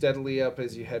go steadily up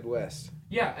as you head west.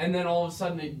 Yeah, and then all of a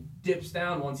sudden it dips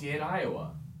down once you hit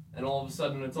Iowa, and all of a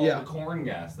sudden it's all Yeah. the corn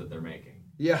gas that they're making.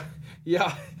 Yeah,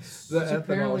 yeah. The Which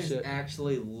apparently ethanol is shit.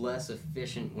 actually less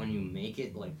efficient when you make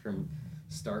it like from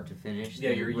start to finish. Yeah,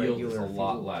 than your yield is regular a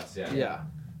lot fuel. less. Yeah. Yeah.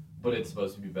 But it's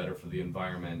supposed to be better for the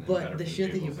environment. And But better the for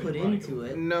shit that you vehicles put you're running into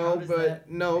it. No, how does but that-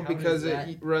 no, how because does that,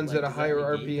 it runs like, at a does that higher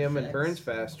negate the RPM and effects? burns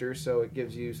faster, so it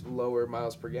gives you lower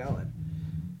miles per gallon.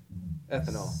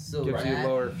 Ethanol So gives you that,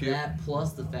 lower fuel. that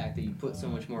plus the fact that you put so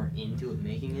much more into it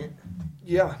making it,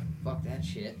 Yeah, fuck that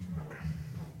shit.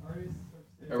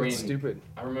 I mean, it's stupid.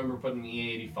 I remember putting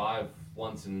E85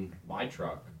 once in my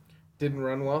truck. Didn't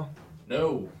run well.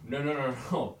 No.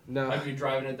 No. I'd be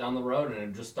driving it down the road and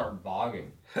it'd just start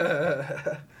bogging.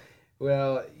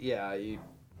 Well, yeah,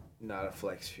 not a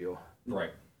flex fuel.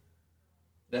 Right.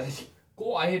 That's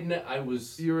cool. I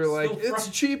was. You were like, still it's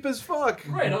cheap as fuck.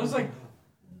 Right. I was like,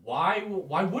 why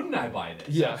wouldn't I buy this?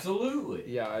 Yeah. Absolutely.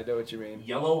 Yeah, I know what you mean.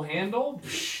 Yellow handle?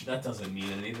 Psh, that doesn't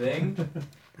mean anything.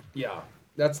 Yeah,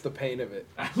 that's the pain of it.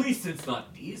 At least it's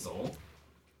not diesel.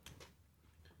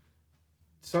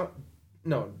 So,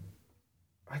 no,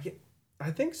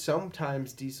 I think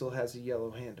sometimes diesel has a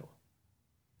yellow handle.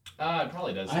 It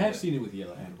probably does. I have seen it with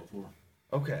yellow handle before.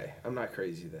 Okay, I'm not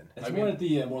crazy then. It's I more mean- at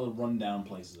the more of the rundown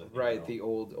places. I think, Right, though. the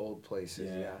old places.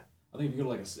 Yeah. Yeah. I think if you go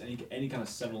to like any kind of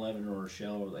 7-Eleven or a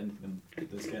Shell or anything,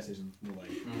 this gas station more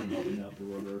like opening up or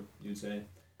whatever you'd say.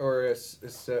 Or a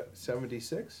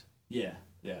 76. Yeah,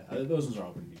 those ones are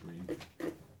all going to be green.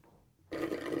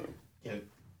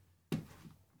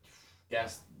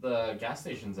 The gas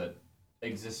stations that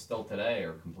exist still today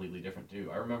are completely different too.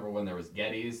 I remember when there was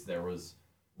Getty's, there was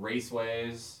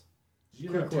Raceways, Did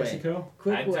you have Quick way. Texaco?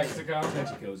 Quick at way. Texaco.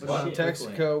 Texaco's Well, shit.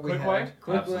 Texaco, we Quick Way? had.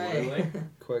 Quick Absolutely. way.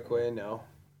 Quick way, no.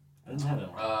 I didn't have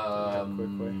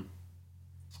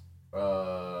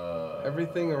that.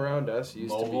 Everything around us used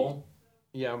Mobile. to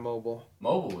be. Yeah, Mobile.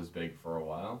 Mobile was big for a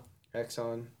while.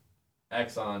 Exxon.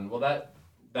 Exxon. Well, that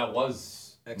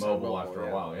was Exxon Mobile Mobil, after yeah.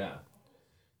 a while, yeah.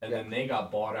 And Yeah. then they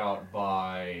got bought out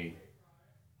by.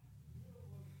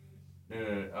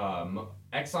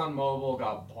 Exxon Mobil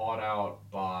got bought out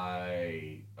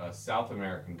by a South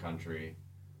American country.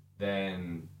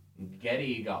 Then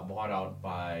Getty got bought out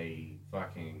by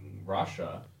fucking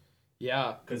Russia.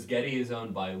 Yeah. Because Getty is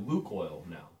owned by Lukoil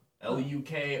now.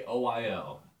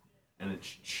 Lukoil. And it's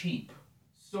cheap.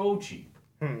 So cheap.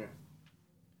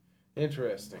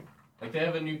 Interesting. Like, they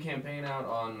have a new campaign out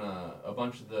on a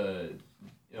bunch of the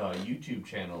YouTube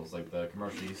channels, like the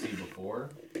commercial you see before,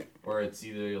 where it's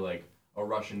either, like, a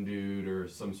Russian dude or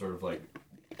some sort of, like,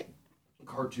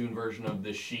 cartoon version of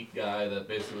this Sheik guy that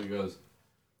basically goes,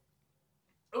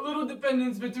 little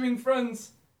dependence between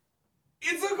friends.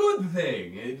 It's a good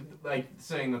thing. Like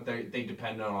saying that they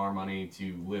depend on our money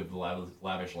to live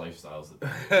lavish lifestyles.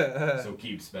 So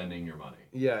keep spending your money.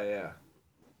 Yeah.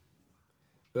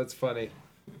 That's funny.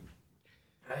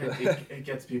 It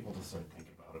gets people to start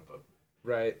thinking about it, but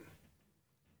Right.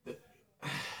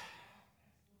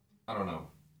 I don't know.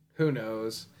 Who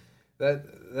knows?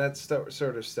 That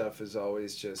sort of stuff is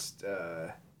always just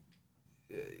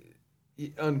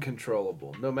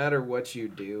uncontrollable. No matter what you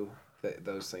do,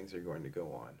 those things are going to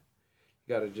go on.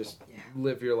 You got to just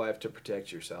live your life to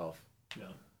protect yourself. Yeah.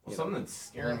 Well, something that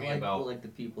scared me about like the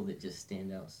people that just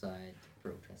stand outside to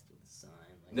protest with a sign.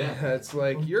 Yeah, it's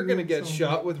like you're gonna get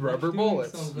shot with rubber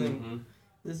bullets. Mm-hmm.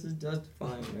 This is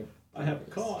justifying. I have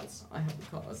a cause. I have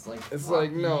a cause. Like It's fuck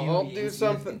like no, you, I'll you do insignificant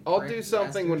something. I'll do prick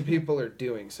something when bastard. people are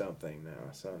doing something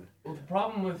now, son. Well, the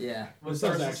problem with Yeah. with This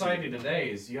our is actually- society today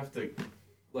is you have to,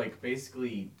 like,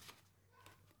 basically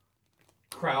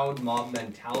crowd mob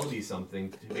mentality something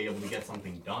to be able to get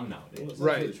something done nowadays.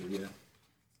 Right. That's really true, yeah.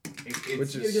 It's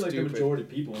Which You is gotta get like stupid. the majority of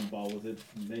people involved with it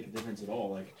to make a difference at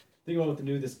all. Like think about what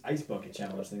this ice bucket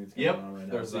challenge thing that's going Yep, on right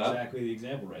now. there's It's that. exactly the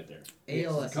example right there.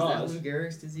 ALS, is that Cause. Lou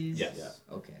Gehrig's disease? Yes.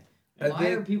 Yeah. Okay. I Why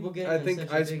think- are people getting I in think such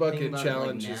a Ice big Bucket thing about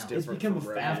Challenge it, like, is now? different become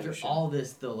from a After revolution. all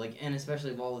this though, like, and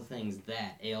especially of all the things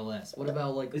that ALS. What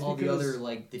about like It's all the because- other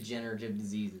like degenerative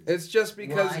diseases? It's just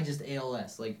because Why just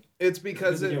ALS? Like it's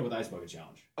because Because it. with ice bucket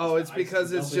challenge. Oh, it's the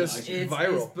because it's melting just ice- it's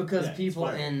viral. because Yeah, it's people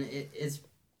viral. and it's.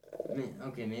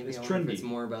 Okay, maybe It's I wonder if trendy. it's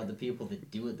more about the people that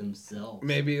do it themselves.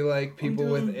 Maybe like people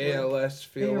with doing, like, ALS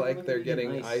feel hey, like we're they're gonna get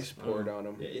getting ice. ice poured on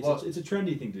them. Yeah, Well- it's a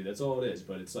trendy thing, dude. That's all it is.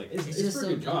 But it's like it's It's for just a so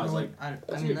good cause. Like I it's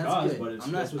a mean good that's cause, good. but it's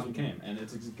I'm not. that's what became, and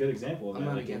it's a good example of I'm that.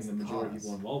 not Like getting against the the majority of cause.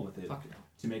 people involved with it Fuck no.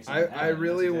 to make I something happen. That's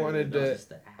really exactly wanted what it to- does. Just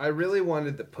the act. I really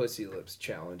wanted the Pussy Lips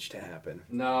challenge to happen.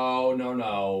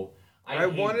 No. I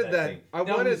hate wanted that. thing. I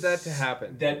wanted was- that to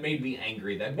happen. That made me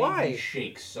angry. That made Why? me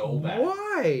shake so bad.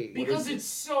 Why? Because it's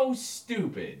so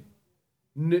stupid.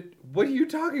 What are you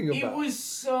talking about? It was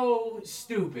so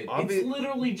stupid. Obvi- It's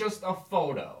literally just a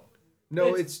photo. No,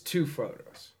 it's- it's 2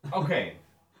 photos, Okay,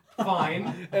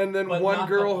 fine. and then But one not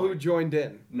the girl who point. joined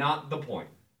in. Not the point.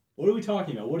 What are we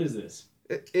talking about? What is this?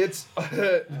 It's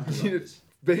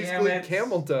basically Damn it.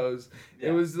 camel toes. It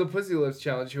Yeah. was the Pussy Lips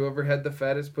challenge. Whoever had the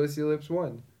fattest pussy lips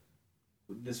won.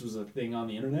 This was a thing on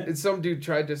the internet. And some dude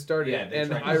tried to start Yeah, it, they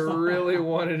and tried to I start it. really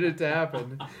wanted it to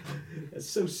happen. That's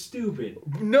so stupid.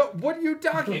 No, what are you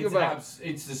talking about?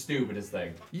 It's the stupidest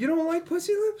thing. You don't like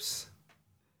Pussy Lips?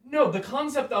 No, the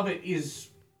concept of it is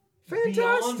beyond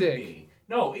Fantastic. me.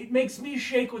 No, it makes me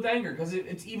shake with anger because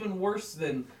it's even worse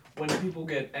than when people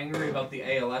get angry about the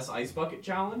ALS ice bucket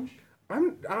challenge.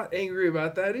 I'm not angry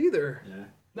about that either. Yeah.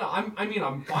 No,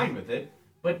 I'm fine with it,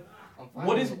 but I'm fine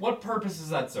with it. what purpose is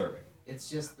that serving? It's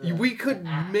just We could the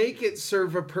act. make it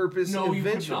serve a purpose No, you could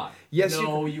eventually. not. Yes,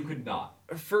 no, you could not.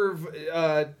 for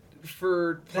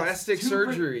plastic 2%.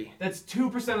 surgery. That's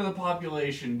 2% of the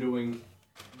population doing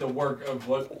the work of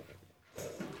what,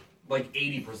 like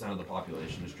 80% of the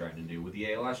population is trying to do with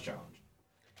the ALS challenge.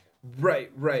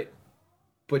 Right.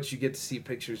 But you get to see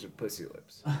pictures of Pussy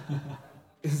Lips.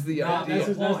 Is the No, idea?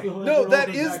 that's the point. No, that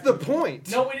is the point.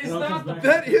 No, it is It all not comes the back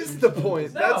That to is the pictures.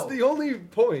 point. No. That's the only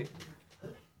point.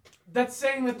 That's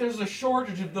saying that there's a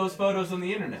shortage of those photos on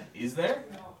the internet. Is there?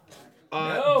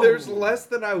 No. There's less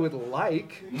than I would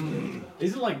like.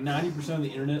 Isn't like 90% of the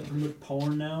internet pretty much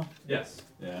porn now? Yes.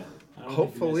 Yeah. I don't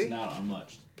Hopefully. think you're missing out on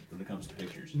much when it comes to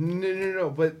pictures. No.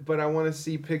 But I want to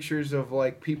see pictures of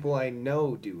like people I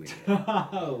know doing it.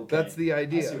 Okay. That's the I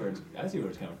idea. see where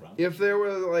it's coming from. If there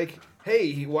were like,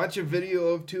 hey, watch a video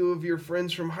of 2 of your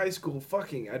friends from high school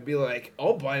fucking, I'd be like,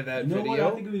 I'll buy that You know video.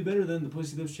 what I think would be better than the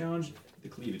Pussy Lips challenge? The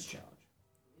cleavage challenge.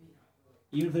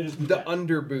 Even if they just The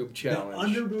underboob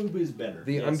challenge. The underboob is better.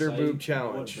 The underboob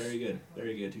challenge. Very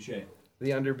good. Touche. The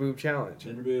underboob challenge.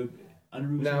 Underboob.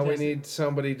 Underboob. is Now we fantastic. need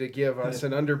somebody to give us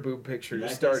an underboob picture You to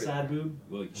like start that it. side boob?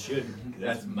 Well, you should. 'Cause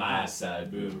That's my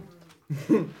side boob.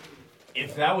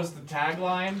 If that was the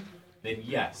tagline, then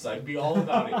yes, I'd be all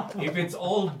about it. If it's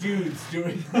all dudes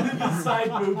doing the side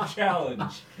boob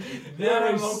challenge, then That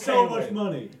I'm is okay so with much it.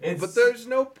 money. But there's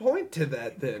no point to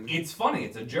that then. It's funny.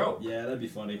 It's a joke. Yeah, that'd be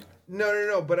funny.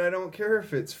 No, but I don't care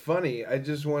if it's funny. I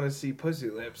just want to see Pussy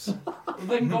Lips.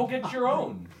 Then go get your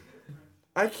own.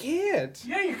 I can't.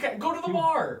 Yeah, you can go to the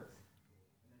bar.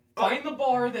 Find the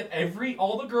bar that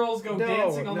all the girls go No,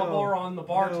 dancing on the no. bar on the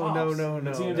bar tops. No.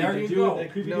 There you go.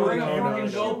 Bring a fucking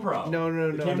GoPro.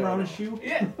 No. The camera on a shoe?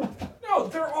 Yeah. No,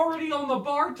 they're already on the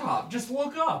bar top. Just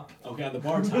look up. Okay, on the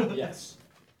bar top, yes.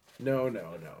 No.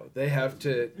 They have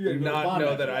to You're gonna not bond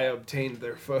know after that I that. obtained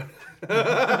their photo.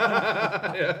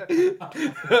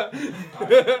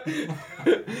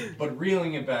 But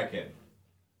reeling it back in,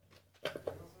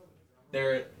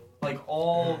 they're like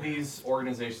all these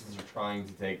organizations are trying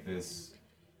to take this,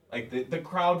 like the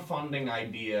crowdfunding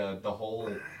idea, the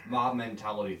whole mob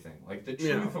mentality thing. Like the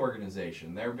Truth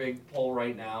Organization, their big poll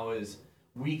right now is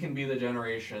we can be the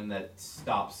generation that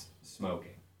stops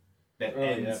smoking, that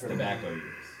ends tobacco use.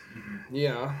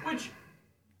 Yeah. Which,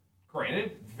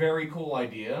 granted, very cool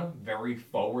idea, very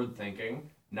forward thinking,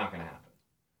 not gonna happen.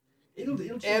 It'll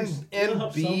change. And it'll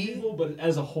help B- some people, but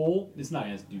as a whole, it's not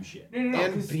gonna do shit. And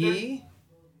 'cause B,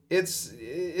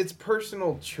 it's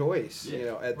personal choice,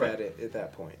 Yeah, at right.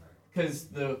 that point. Because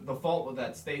the fault with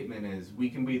that statement is we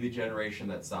can be the generation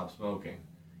that stops smoking.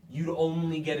 You'd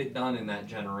only get it done in that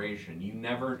generation.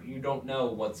 You don't know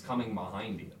what's coming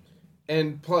behind you.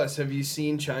 And plus, have you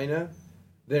seen China?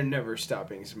 They're never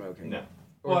stopping smoking. No.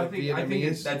 Or Well, the I think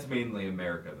Vietnamese? that's mainly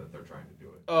America that they're trying to do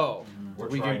it. Oh, We're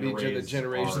we trying can to be the raise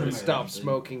generation our- that stops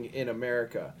smoking in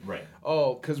America. Right.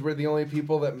 Oh, because we're the only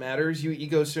people that matters, you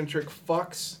egocentric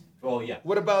fucks. Well, yeah.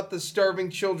 What about the starving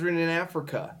children in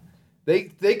Africa? They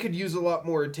could use a lot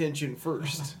more attention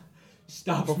first.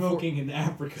 Stop smoking in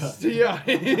Africa. Yeah,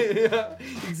 yeah,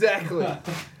 exactly.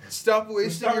 Stop wasting your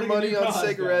starting a money new on cause,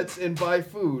 cigarettes and buy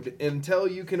food until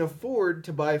you can afford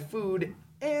to buy food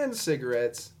and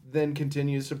cigarettes. Then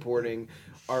continue supporting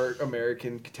our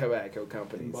American tobacco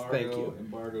companies. Thank you.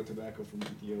 Embargo tobacco from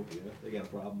Ethiopia. They got a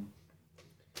problem.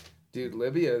 Dude,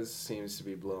 Libya seems to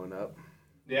be blowing up.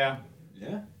 Yeah.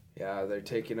 Yeah. Yeah, they're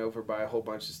taken over by a whole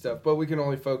bunch of stuff, but we can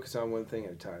only focus on one thing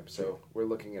at a time. So we're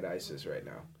looking at ISIS right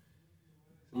now.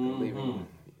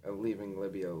 Leaving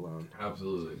Libya alone.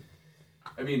 Absolutely.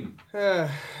 I mean, I'm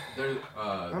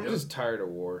there. just tired of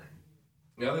war.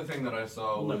 The other thing that I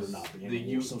saw We'll never was not be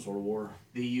the in some sort of war.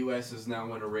 the U.S. is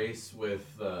now in a race with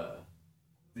a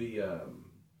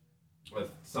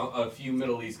few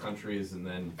Middle East countries, and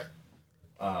then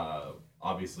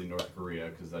obviously North Korea,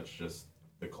 because that's just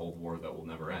the Cold War that will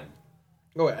never end.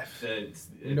 Oh, yeah. It's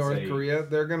North Korea,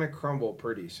 they're gonna crumble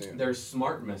pretty soon. There's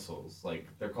smart missiles, like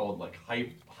they're called like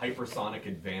hypersonic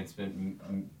advancement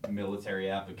military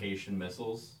application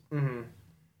missiles. Mm-hmm.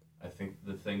 I think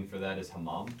the thing for that is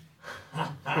Hammam.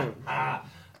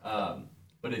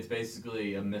 But it's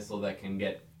basically a missile that can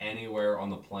get anywhere on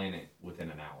the planet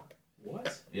within an hour.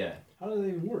 What? Yeah. How do they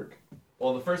even work?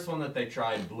 Well, the first one that they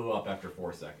tried blew up after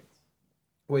 4 seconds.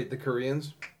 Wait, the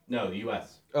Koreans? No, the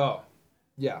U.S. Oh,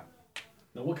 yeah.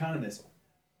 Now, what kind of missile?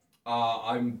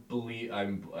 I believe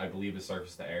it's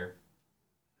surface to air.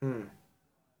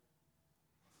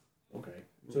 Okay.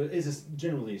 So it is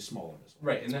generally a smaller missile.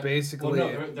 Right, and Basically,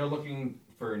 they're looking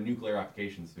for nuclear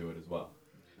applications to it as well.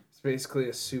 it's basically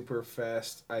a super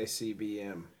fast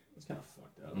ICBM. It's kind of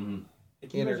fucked up. Mm-hmm.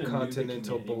 Can you imagine a nuke that can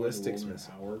Intercontinental get anywhere in the ballistics world in an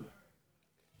missile. hour?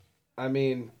 I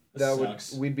mean, That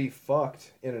sucks. we'd be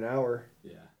fucked in an hour.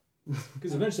 Yeah.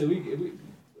 Because eventually we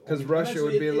Because Russia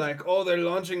would be like, oh, they're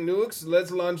launching nukes, let's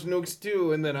launch nukes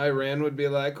too. And then Iran would be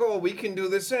like, oh, we can do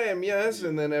the same, yes.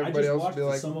 And then everybody else would be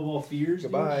like, Sum of All Fears.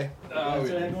 goodbye. Dude. That's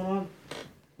what I had going on.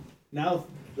 Now,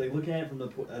 like looking at it from a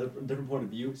different point of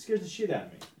view, it scares the shit out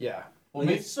of me. Yeah. Well,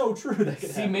 Like, it's so true that could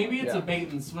happen. maybe it's Yeah. a bait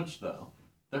and switch though.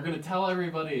 They're gonna tell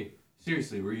everybody,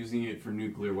 seriously, we're using it for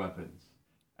nuclear weapons,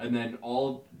 and then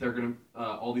all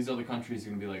these other countries are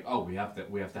gonna be like, oh, we have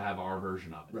to have our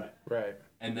version of it. Right. Right.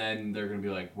 And then they're gonna be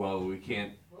like, well, we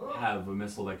can't have a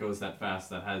missile that goes that fast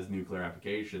that has nuclear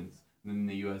applications. And then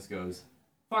the U.S. goes,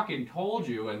 fucking told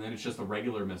you, and then it's just a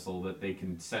regular missile that they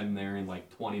can send there in like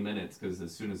 20 minutes, because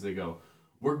as soon as they go,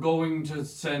 we're going to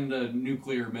send a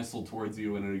nuclear missile towards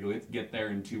you, and it'll get there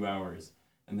in 2 hours.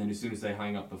 And then as soon as they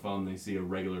hang up the phone, they see a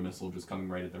regular missile just coming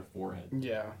right at their forehead.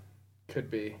 Yeah. Could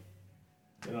be.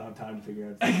 They don't have time to figure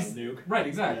out how to nuke. Right,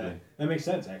 exactly. Yeah. That makes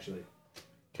sense, actually.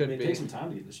 Could It be. takes some time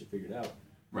to get this shit figured out.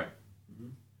 Right.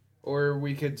 Or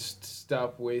we could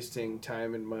stop wasting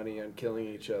time and money on killing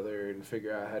each other and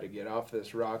figure out how to get off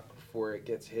this rock before it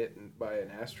gets hit by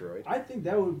an asteroid. I think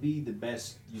that would be the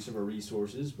best use of our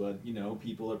resources, but, you know,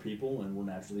 people are people, and we're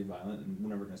naturally violent, and we're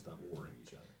never going to stop warring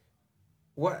each other.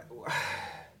 What?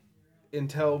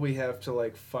 Until we have to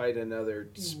like fight another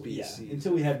species. Yeah,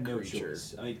 until we have no creature.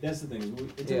 choice. I mean, that's the thing.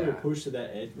 Until we're Yeah. pushed to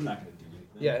that edge, we're not going to do anything.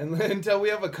 Yeah, and until we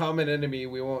have a common enemy,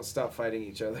 we won't stop fighting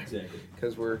each other Exactly.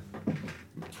 because we're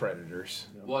predators.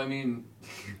 Well, I mean,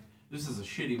 this is a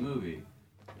shitty movie,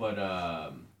 but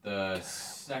the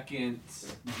second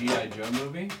G.I. Joe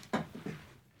movie,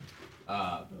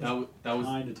 that was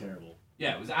Kind of terrible.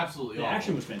 yeah, it was absolutely The awful.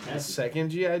 action was fantastic. Second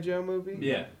GI Joe movie.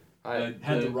 Yeah, I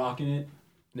Had The Rock in it.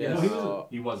 Yeah, Yes. no,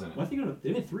 He wasn't. I think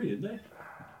they did 3, didn't they?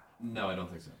 No, I don't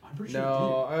think so. I'm pretty sure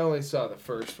No, I only saw the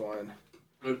first one.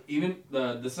 But even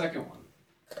the second one,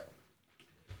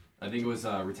 I think it was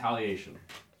Retaliation.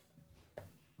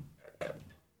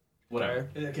 Whatever.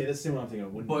 they did. Okay, that's the same one I'm thinking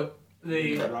of. When But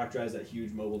they Rock drives that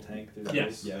huge mobile tank through the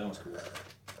Yes. place. Yeah, that was cool.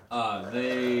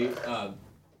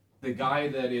 the guy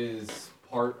that is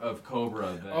part of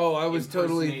Cobra. That Oh, I was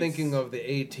totally impersonates- thinking of the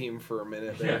A-Team for a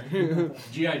minute there.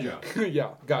 G.I. Joe.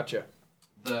 Yeah, gotcha.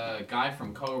 The guy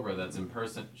from Cobra that's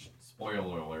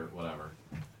spoiler alert, whatever.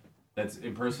 That's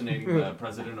impersonating the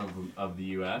president of the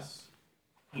U.S.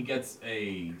 He gets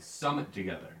a summit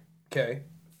together Okay.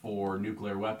 for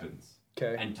nuclear weapons.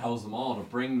 Okay. And tells them all to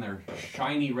bring their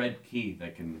shiny red key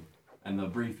and the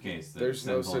briefcase that There's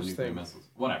no sends all such nuclear thing. missiles.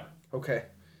 Whatever. Okay.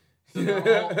 So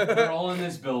they're all in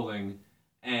this building,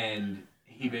 and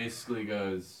he basically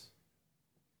goes,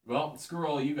 well, screw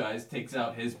all you guys, takes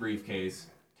out his briefcase,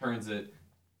 turns it,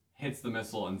 hits the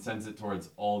missile, and sends it towards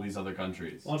all these other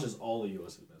countries. Launches all the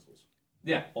U.S. missiles.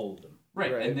 Yeah. All of them.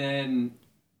 Right. Right. And then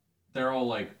they're all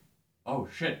like, oh,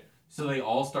 shit. So they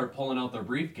all start pulling out their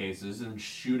briefcases and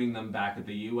shooting them back at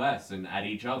the U.S. and at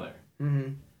each other.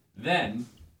 Mm-hmm. Then,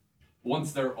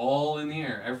 once they're all in the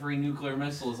air, every nuclear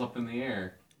missile is up in the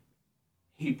air,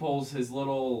 he pulls his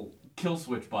little kill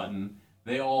switch button,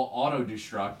 they all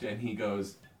auto-destruct, and he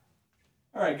goes,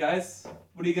 alright guys,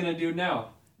 what are you gonna do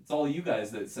now? It's all you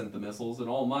guys that sent the missiles, and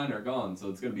all mine are gone, so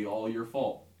it's gonna be all your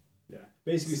fault. Yeah.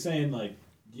 Basically saying, like,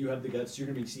 you have the guts, you're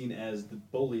going to be seen as the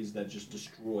bullies that just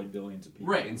destroyed billions of people.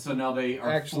 Right, and so now they are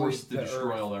Actually, forced to the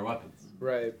destroy Earth. all their weapons.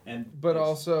 Right. And But it's-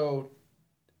 also,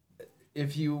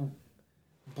 if you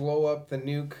blow up the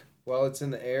nuke while it's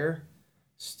in the air,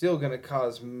 still gonna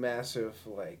cause massive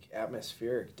like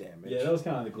atmospheric damage. Yeah, that was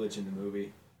kind of the glitch in the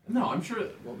movie. No, I'm sure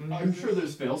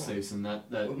there's fail fail-safes in that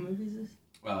What movie is this?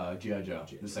 G.I. Joe,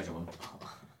 the second one.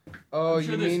 Oh, I'm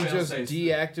sure you there's mean just fail-safes.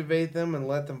 deactivate them and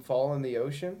let them fall in the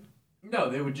ocean? No,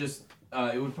 they would just,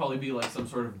 it would probably be like some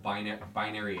sort of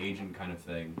binary agent kind of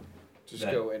thing. Just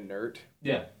That- go inert.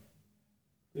 Yeah.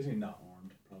 Basically not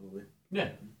armed, probably. Yeah.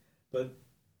 But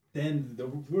then the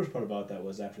worst part about that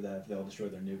was after that, they all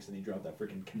destroyed their nukes, and he dropped that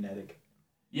freaking kinetic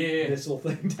Yeah. missile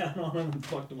thing down on them and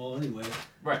fucked them all anyway.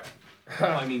 Right.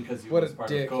 Well, I mean, because he What was a part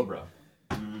dick. of Cobra.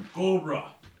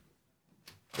 Cobra!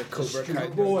 The Cobra Kai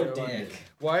Destroy Dojo. dick.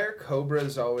 Why are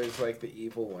cobras always like the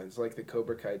evil ones, like the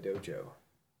Cobra Kai Dojo?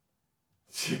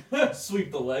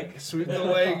 Sweep the leg. Sweep the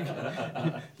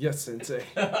leg. Yes, sensei.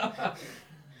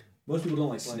 Most people don't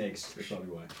like snakes. That's probably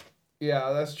why.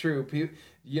 Yeah, that's true.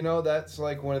 You know, that's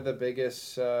like one of the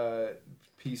biggest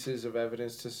pieces of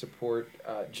evidence to support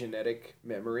genetic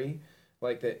memory.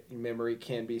 Like that memory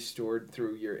can be stored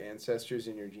through your ancestors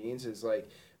and your genes. Is like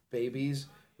babies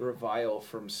revile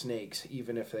from snakes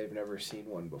even if they've never seen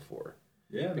one before.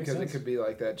 Yeah, Because it could be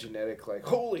like that genetic, like,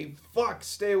 holy fuck,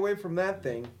 stay away from that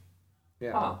thing.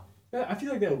 Yeah. Huh. Yeah, I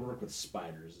feel like that would work with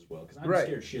spiders as well, because I'm Right.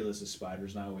 scared shitless of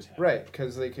spiders, and I always have. Right,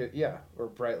 because they could, yeah, or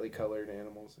brightly colored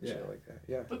animals and Yeah. shit like that.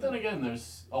 Yeah. But then again,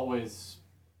 there's always...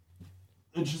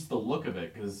 It's just the look of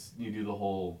it, because you do the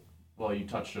whole... Well, you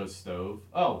touched a stove.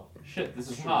 Oh, shit, this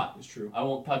is It's true. hot. It's true. I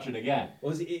won't touch it again.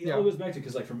 Well, it Yeah. all goes back to,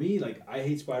 because, like, for me, like, I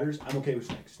hate spiders. I'm okay with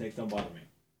snakes. Snakes don't bother me.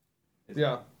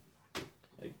 Yeah.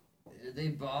 They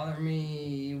bother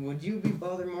me. Would you be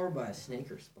bothered more by a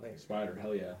snake or spider? Spider,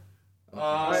 hell yeah.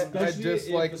 I Especially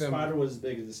dislike if the them. spider was as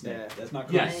big as the snake. Yeah. That's not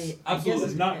cool. Yes, I absolutely. guess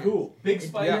That's not cool. Big Yeah,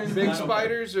 spiders? Yeah, big not okay.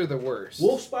 spiders are the worst.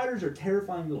 Wolf spiders are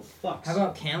terrifying little fucks. How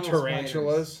about camel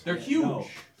Tarantulas. They're Yeah, huge. no.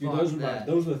 Dude, Fuck those are that.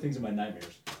 those are the things in my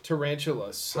nightmares.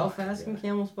 Tarantulas. spiders? How fast can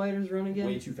camel spiders run again?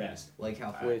 Way too fast. Like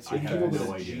how fast? Way too I fast. came up with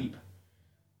No a idea. Jeep.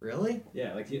 Really?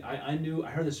 Yeah, like I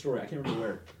heard this story. I can't remember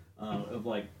where. Of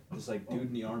like this like dude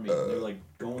in the army. They're like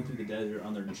going through the desert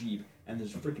on their Jeep, and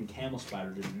there's a freaking camel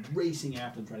spider just racing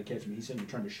after them trying to catch him. He's sitting there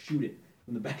trying to shoot it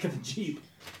from the back of the Jeep.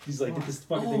 He's like, get this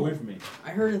fucking thing away from me.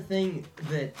 I heard a thing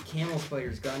that camel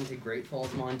spiders got into Great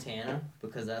Falls, Montana,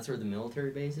 because that's where the military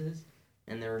base is,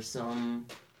 and there were some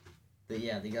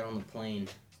that they got on the plane,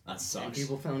 That and sucks.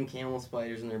 people found camel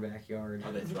spiders in their backyard.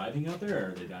 Are they thriving out there, or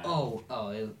are they dying? Oh,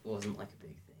 it wasn't like a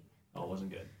big thing. Oh, it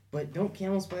wasn't good. But don't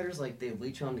camel spiders like they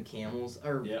leech onto camels?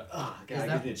 Or Yeah. Ah, God, Is I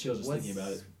that- get the chills just thinking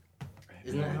about it.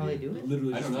 Isn't that how they do it?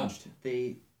 Literally, I just don't know. flinched. Could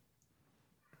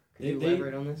They- you they-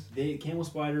 elaborate on this? Camel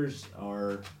spiders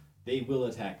they will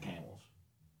attack camels.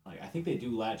 Like I think they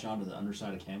do latch onto the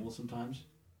underside of camels sometimes.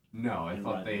 No, I And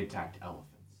thought ride they them. attacked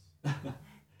elephants.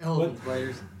 Elephant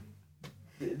spiders.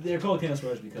 They're called camel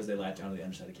spiders because they latch onto the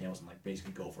underside of camels and like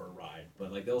basically go for a ride.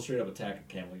 But like they'll straight up attack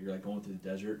a camel. You're like going through the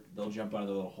desert. They'll jump out of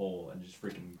their little hole and just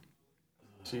freaking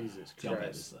Jesus jump at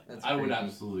Christ. this thing. That's I would creepy.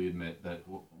 absolutely admit that.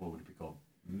 What would it be called?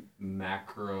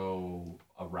 Macro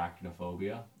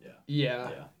arachnophobia.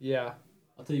 Yeah.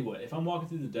 I'll tell you what, if I'm walking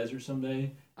through the desert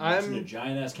someday and a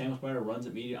giant ass camel spider runs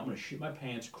at me, I'm gonna shit my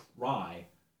pants, cry,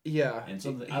 Yeah. and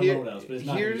something I don't know what else, but it's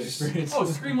not a good Here's- experience. Oh,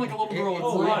 scream like a little girl and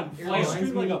Oh, run. It I'll reminds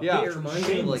scream me- like a Yeah. It reminds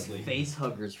me of like shamelessly. face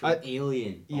huggers from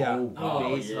Alien. Yeah.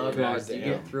 Face yeah. huggers. God You damn.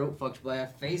 get throat fucked by a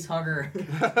face hugger. Or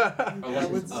That like,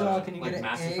 would suck, and you like get an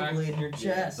Mass egg Effect. laid in your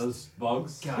chest. Those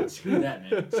bugs. God, screw that,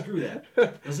 man. Screw that.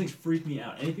 Those things freak me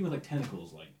out. Anything with like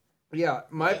tentacles, like. Yeah,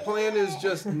 my plan is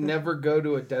just never go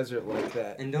to a desert like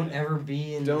that. And don't ever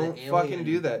be in Don't the fucking Alien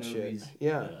do that movies. shit.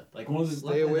 Yeah. Like one of the Stay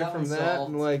Luckily, away that from one's that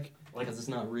solved. and like Because it's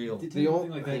not real. The The only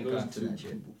thing like that Thank goes God for to that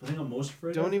shit. the thing I'm most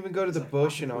afraid don't of. even go to is, the like,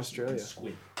 bush in octopus Australia. and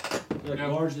Squid. They're like Yeah.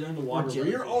 large, they're in the water Or where you're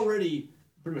jellyfish. already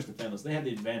pretty much defenseless. They have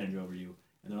the advantage over you,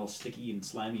 and they're all sticky and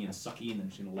slimy and sucky, and they're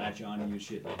just gonna latch on you and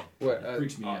shit. Like, What? It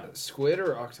freaks me out. Squid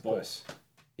or octopus?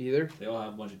 Either. they all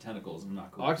have a bunch of tentacles, and I'm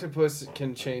not cool. Octopus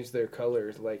can change their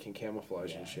color, like in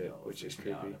camouflage Yeah, and I shit, know, it which is freaks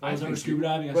me out. creepy. If I was I ever think scuba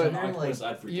diving, I but- saw an They're octopus,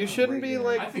 like- I'd freak You out. shouldn't be Right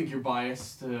like. I think you're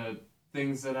biased to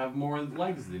things that have more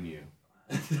legs than you.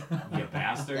 You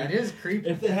bastard. That is creepy.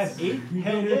 If they have 8,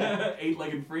 hell yeah.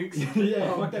 Eight-legged freaks.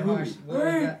 Yeah, fuck that movie.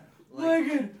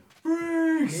 Legged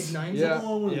freaks. Mid-90s? Yeah. The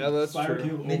one where Yeah, that's spider true.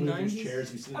 came over his Mid-90s?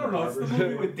 chairs, he's sitting I don't in know. It's the barbers.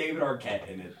 movie with David Arquette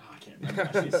in it. Oh, I can't remember.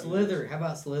 I've seen it. Slither. How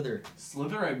about Slither?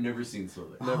 Slither. I've never seen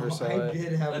Slither. Never saw I it.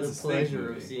 did have That's a the snake pleasure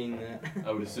movie. of seeing that.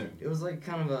 I would assume. It was like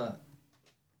kind of a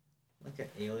like an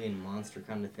alien monster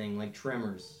kind of thing, like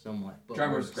Tremors, somewhat. But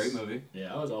Tremors, worse. great movie.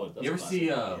 Yeah, I was always. that's You ever classic. see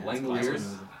Yeah, it's Langoliers?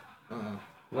 classic. Uh-uh.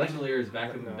 Langoliers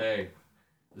back in the No. day.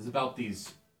 It was about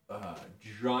these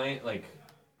giant, like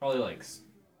probably like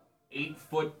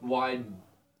 8-foot wide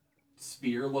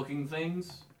spear-looking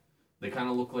things. They kind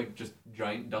of look like just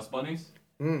giant dust bunnies,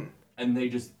 Mm. and they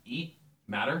just eat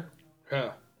matter.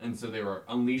 Huh. And so they were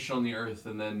unleashed on the earth,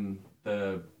 and then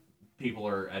the people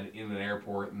are in an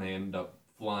airport, and they end up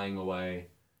flying away,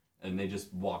 and they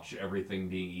just watch everything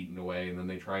being eaten away, and then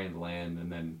they try and land,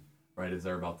 and then right as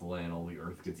they're about to land, all the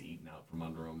earth gets eaten out from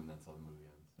under them, and that's how the movie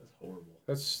ends. That's horrible.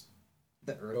 That's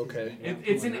The Earth. Okay. Is eaten out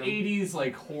It's from an under 'em. '80s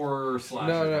like horror slasher.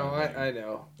 no, kind no. of thing. I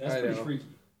know. That's I pretty know. freaky.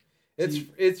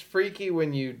 It's freaky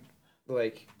when you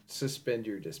like suspend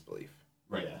your disbelief.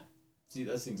 Right. Yeah. See,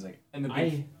 that's things like And the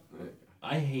big,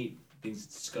 I hate things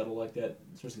that scuttle like that,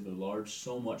 especially if they're large.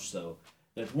 So much so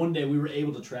that one day we were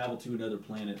able to travel to another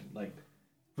planet, like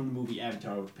from the movie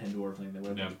Avatar with Pandora thing that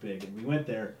was big, and we went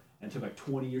there, and it took like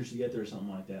 20 years to get there or something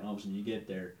like that. And all of a sudden you get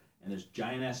there, and there's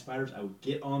giant ass spiders. I would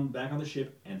get back on the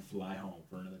ship and fly home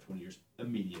for another 20 years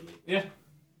immediately. yeah.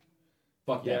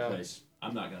 Fuck Yeah. that place.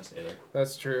 I'm not gonna stay there.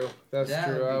 That's true. That's That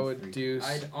true. I be would freaky. do.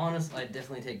 I'd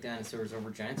definitely take dinosaurs over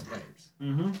giant spiders.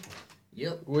 Mm-hmm.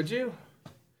 Yep. Would you?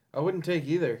 I wouldn't take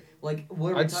either. Like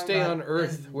what we're I'd talking stay about on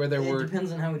Earth is- where there it were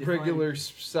depends on how we define regular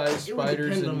sized It would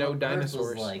spiders depend and on no what Earth was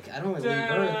dinosaurs. like. I'd only leave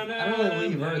Earth. I'd only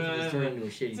leave Earth if it was turned into a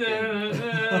shitty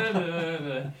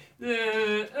thing.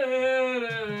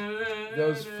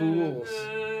 Those fools.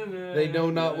 They know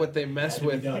not what they mess Had to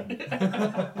be with.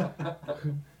 done.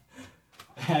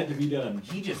 Had to be done.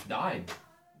 He just died.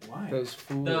 Why? Those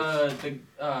fools. The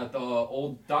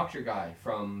old doctor guy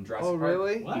from Jurassic Oh, Park.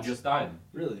 really? What? He just died.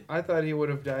 Really? I thought he would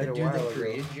have died The a dude while that ago.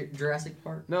 created Jurassic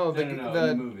Park. No, the, No, in the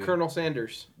the movie. Colonel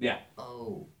Sanders. Yeah.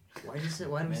 Oh, why did we say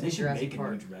Man, they should Jurassic make a new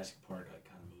Park? Jurassic Park like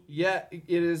kind of movie. Yeah, it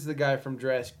is the guy from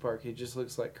Jurassic Park. He just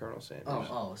looks like Colonel Sanders.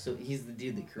 Oh, so he's the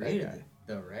dude that created guy. it,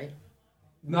 though, right?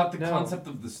 Not the No. concept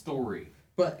of the story.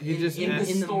 But He just in asked-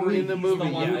 the story, movie, in the he's movie,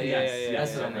 the one- yeah, yeah,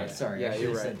 That's what I yeah. meant. Sorry, Yeah, I should you're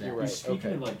have right, said that. you're right. Speaking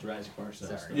okay. of like Jurassic Park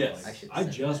stuff, Sorry. Yes. I should I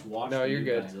just watched No, the you're new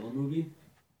good. Godzilla movie.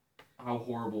 How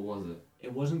horrible was it?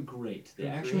 It wasn't great. The Who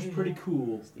action was created pretty it?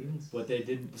 cool, Stevens. but they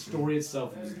did the story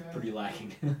itself was pretty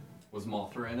lacking. Was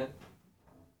Mothra in it?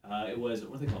 It was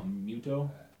what do they call it?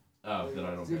 Muto. Oh, then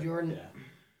I don't Dude, care. Jordan. Yeah.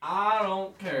 I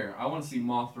don't care. I want to see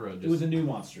Mothra. Just... It was a new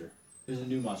monster. It was a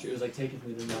new monster. It was like taken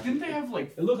from the new monster. Didn't they have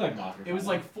like? It looked like Mothra. It was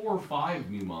like 4 or 5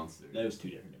 new monsters. That was 2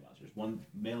 different new monsters. One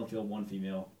male and female, one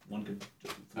female. One could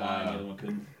fly, the other one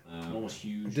couldn't. One was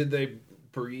huge. Did they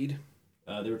breed?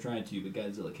 They were trying to, but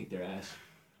Godzilla kicked their ass.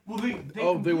 Well, they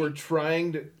They were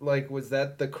trying to, like, was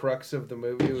that the crux of the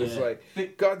movie? It was Yeah. like, They-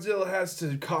 Godzilla has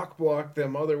to cock block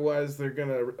them, otherwise they're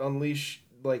gonna unleash,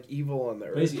 like, evil on the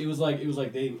earth. Basically, it was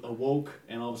like they awoke,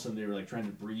 and all of a sudden they were like trying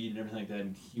to breed and everything like that,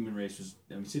 and human race was,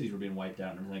 cities were being wiped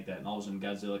out and everything like that, and all of a sudden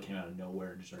Godzilla came out of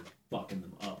nowhere and just started fucking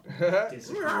them up.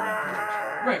 Disappeared.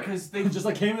 right because they Just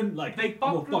like came in like they "I'm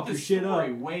gonna fucked fuck with the your shit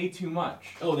story up. way too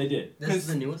much. Oh, they did. This is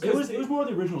the newest It one? was more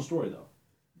the original story though.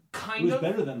 It Kind was of.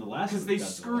 better than the last. Because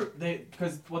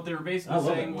because what they were I basically love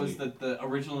that saying was movie. that the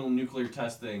original nuclear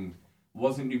testing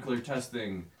wasn't nuclear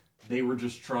testing. They were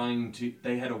just trying to.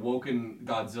 They had awoken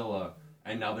Godzilla,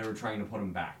 and now they were trying to put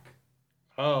him back.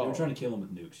 They Oh. were trying to kill him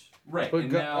with nukes. Right, But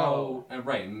and now,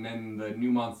 right, and then the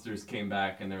new monsters came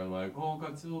back, and they're like, "Oh,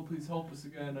 Godzilla, please help us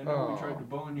again. I know we tried to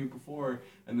bone you before,"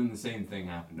 and then the same thing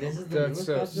happened. This over. is the That's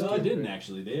newest so Godzilla? No, it didn't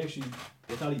actually. They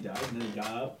thought he died, and then he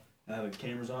got up and had the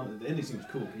cameras on. The ending seems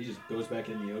cool. He just goes back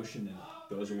in the ocean and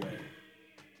goes away.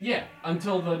 Yeah,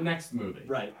 until the next movie.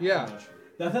 Right. Yeah. pretty much.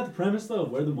 I thought the premise though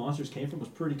of where the monsters came from was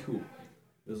pretty cool.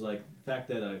 It was like the fact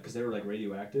that because they were like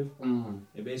radioactive,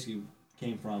 it basically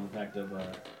came from the fact of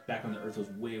back when the Earth was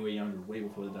way younger, way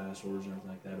before the dinosaurs and everything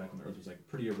like that. Back when the Earth was like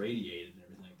pretty irradiated and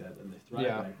everything like that, and they thrived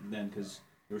back then because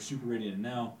they were super radiated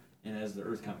now. And as the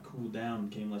Earth kind of cooled down and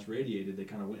became less radiated, they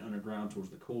kind of went underground towards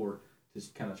the core to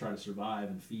kind of try to survive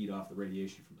and feed off the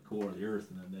radiation from the core of the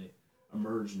Earth. And then they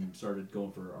emerged and started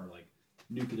going for our like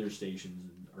nuclear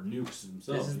stations and our nukes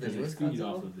themselves This is the because newest they feed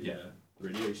Godzilla? off of the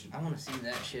radiation. I want to see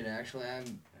that shit. Actually,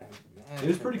 It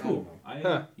was pretty cool.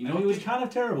 You know, it was kind of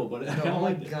terrible, but I The kind of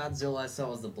only liked it. Godzilla I saw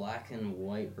was the black and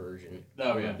white version.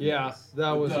 Oh yeah. Yeah,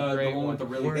 that was a great the one one. with the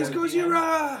really. It's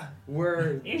Gojira!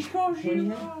 Where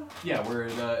Yeah, where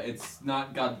it's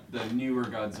not the newer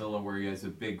Godzilla where he has a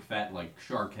big fat like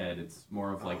shark head. It's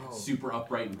more of like super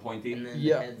upright and pointy. and then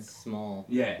Yeah. the head's small.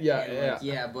 Yeah. Yeah, And, yeah. like,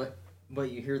 yeah, but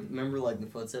you hear, remember like the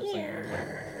footsteps? Like,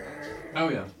 Oh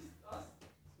yeah.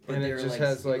 but And they it were, just like,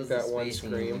 has it like was the that one spacing.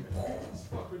 scream.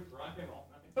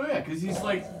 Oh yeah, because he's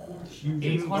like Huge.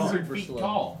 800 super feet slow.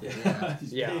 tall. Yeah.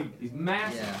 He's Yeah. big. He's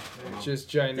massive. Yeah. Just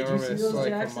Did you see ginormous, those, like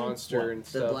Jackson? a monster What? and The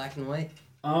stuff. black and white.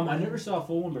 I never saw a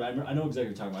full one, but I know exactly what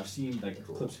you're talking about. I've seen like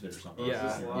clips of it or something.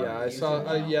 Yeah, I saw.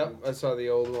 I saw the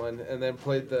old one, and then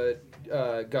played the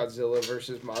Godzilla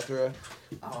versus Mothra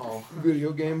Oh.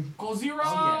 video game. Godzilla.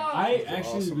 I That's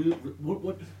actually awesome.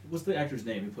 really, what's the actor's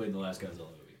name who played in the last Godzilla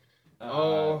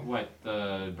movie? What,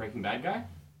 the Breaking Bad guy?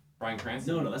 Bryan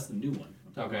Cranston? No, that's the new one.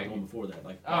 I'm talking Okay. about the one before that.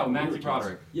 Like Oh, when we Matthew were kids.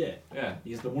 Broderick. Yeah, Yeah.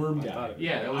 he's the worm guy.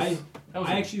 Yeah, that was.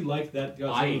 I actually liked that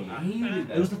Godzilla I movie. hated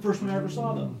that. It was the first one I ever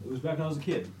saw though. It was back when I was a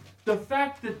kid. The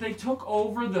fact that they took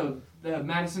over the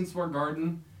Madison Square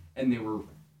Garden and they were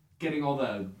getting all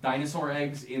the dinosaur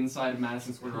eggs inside of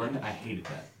Madison Square Garden, I hated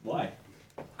that. Why?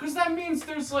 Because that means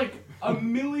there's like a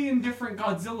million different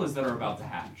Godzillas that are about to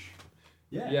hatch.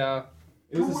 Yeah,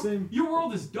 It was the same. Your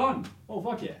world is done. Oh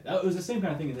fuck yeah! That was the same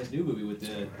kind of thing in this new movie with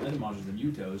the other monsters, the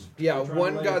Mutos. yeah. They're trying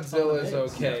One to lay a ton Godzilla of is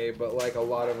eggs. okay, but like a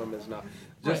lot of them is not.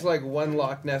 Just Right. like one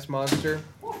Loch Ness monster,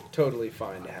 totally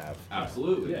fine to have,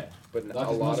 Absolutely. Yeah. but Loch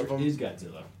a Ness lot Monster of them. is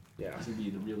Godzilla. Yeah. He's gonna be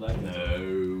the real life. Godzilla.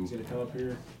 No. He's gonna come up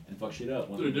here and fuck shit up.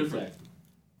 once They're we get different. back.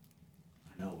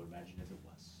 I know. But imagine if it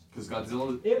was. Because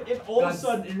Godzilla. If all of a God's-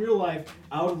 sudden in real life,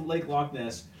 out of Lake Loch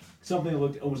Ness, something that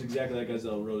looked almost exactly like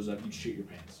Godzilla rose up, you'd shit your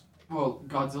pants. Well,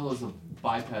 Godzilla's a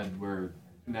biped where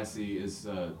Nessie is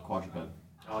quadruped.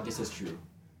 Oh, I guess that's true.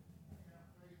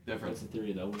 Different. That's the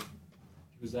theory though. If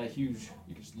it was that huge,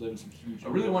 you could just live in some huge. I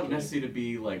really want Nessie to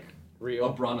be like a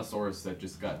Real. brontosaurus that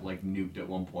just got like nuked at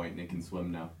one point and it can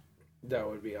swim now. That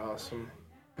would be awesome.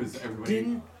 Because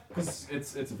everybody. Because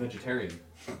it's a vegetarian.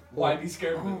 Why be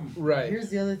scared of it? Right. Here's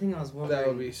the other thing I was wondering. That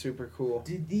would be super cool.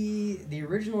 Did the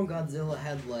original Godzilla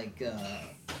had like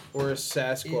Or a it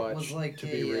Sasquatch, was like to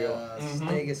a be real. Mhm.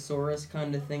 Stegosaurus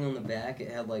kind of thing on the back.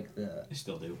 It had like They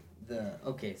still do.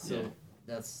 okay, so Yeah.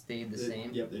 that stayed the They-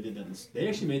 same. Yep, they did that. They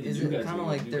actually made the Is new it Godzilla. kinda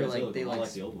like new they're Godzilla like- they a lot like-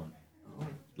 like the old one. Oh.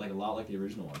 Like a lot like the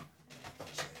original one.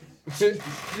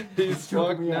 He's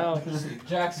fucked now.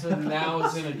 Jackson now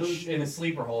is in a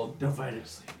sleeper hold. Don't fight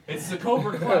it. It's the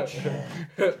Cobra Clutch.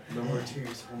 No more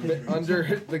tears.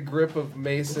 Under the grip of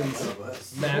Mason's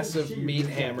massive meat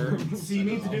hammer. So you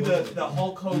need to do the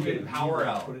Hulk Hogan power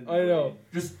out. I know.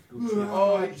 Just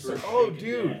Oh,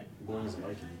 dude. Boys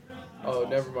like Oh,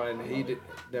 never mind. He did.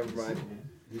 Never mind.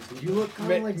 You look kind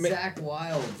Ma- of like ma- Zach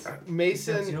Wild. Except you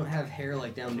Mason. don't have hair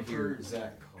like down to here.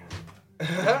 Zach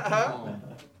Oh.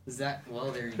 Zach,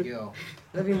 well, there you go.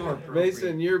 That'd be more appropriate.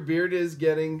 Mason, your beard is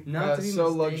getting Not to be so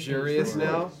mistaken luxurious for-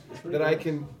 now that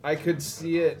I could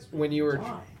see it when you were,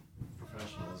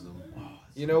 professionalism.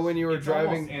 you know, when you were it's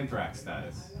driving. almost anthrax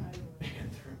status.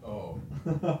 Oh. I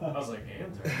was like,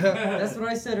 Anthrax. That's what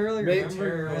I said earlier. Mate-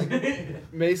 Remember?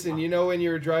 Like, Mason, you know when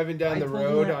you were driving down I the told him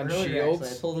road that on earlier, Shields?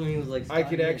 actually. I told him he was like. I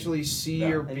could Scotty actually see Yeah.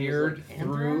 your And he was beard like,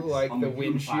 through "Anthrax?" like On the the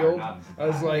human fire, windshield. not I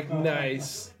was fire. like,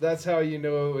 nice. That's how you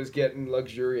know it was getting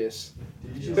luxurious.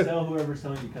 You should tell whoever's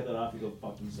telling you to cut that off, you go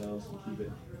fuck themselves and keep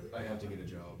it. I have to get a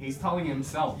job. He's telling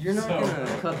himself. You're not so.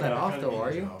 gonna cut that off though,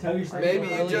 are you? Tell yourself. Maybe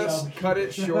really you just cut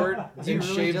it short Do you and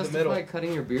really shave the justify middle.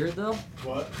 cutting your beard though?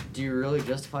 What? Do you really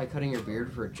justify cutting your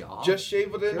beard for a job? Just shave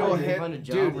it into Surely a you can find a hand,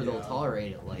 job where dude. they'll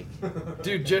tolerate it. Like,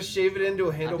 Dude, just shave it into a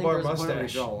I think handlebar there's a point where you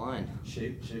mustache. draw a line.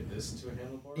 Shape this into a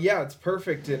handlebar? Yeah, it's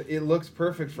perfect. It looks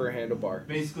perfect for a handlebar.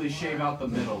 Basically, shave out the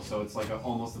middle, so it's like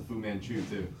almost a Fu Manchu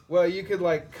too. Well, you could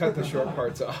like cut the short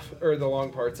parts off or the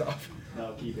long parts off.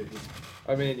 No, keep it.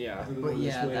 I mean, yeah. But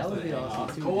yeah, that would be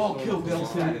awesome too. Go all Kill Bill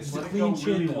Just status. a Let it clean go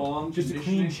chin, really though. long. Just a clean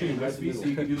conditioning, chin, right crispy, in the so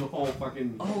you can do the whole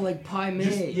fucking. Oh, like Pai Mei.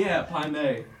 Just, yeah, Pai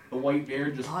Mei. The white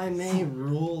beard, just Pai Mei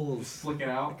rules. flick it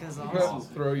out. That's Awesome.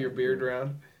 awesome. Throw your beard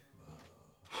around.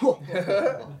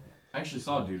 I actually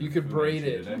saw a dude. You with could Fu braid Manchu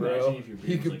it, today. bro. Imagine if your beard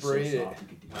You was, could like, braid so it. soft you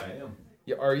could do I that. am.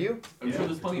 Yeah, are you? I'm sure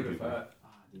there's plenty of Too people. fat.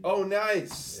 Oh,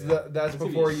 nice. Yeah. That's That's gonna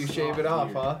before be you soft shave it off,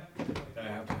 beard. huh? I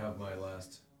have to have my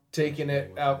last. Taking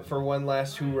it out for one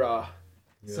last hoorah.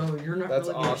 Yeah. So you're not That's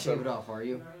really gonna awesome. shave it off, are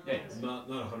you? Yeah. Not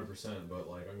 100%, but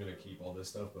like I'm gonna keep all this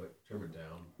stuff, but trim it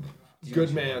down.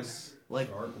 Good man. Like,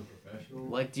 Sharp and professional.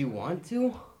 like, do you want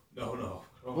to? No.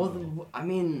 Oh, Well, no. then, I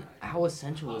mean, how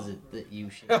essential is it that you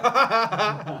shave?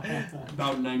 About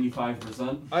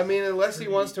 95%. I mean, unless he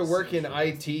wants to work in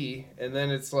IT, and then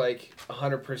it's like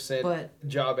 100% But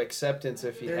job acceptance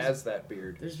if he There's- has that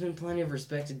beard. there's been plenty of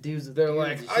respected dudes with They're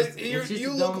beards. like, It's just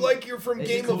you a look dumb- like you're from it's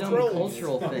Game just a of dumb Thrones.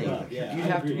 cultural thing. Yeah, You'd I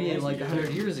have to agree. be like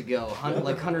 100 years ago,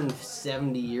 like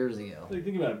 170 years ago. Like,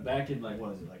 think about it. Back in like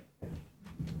what is it like?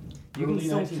 You can early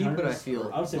still keep it, 1900s? I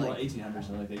feel. I would say like, about 1800s,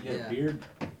 something like that. You had Yeah. a beard,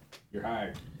 you're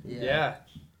hired. Yeah,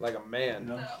 like a man, You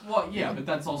know? Well, yeah, but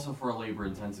that's also for a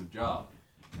labor-intensive job.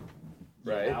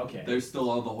 right? Yeah, okay. There's still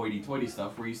all the hoity-toity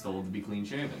stuff where you still have to be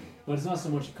clean-shaven. But it's not so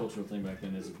much a cultural thing back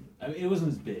then, is it? I mean, it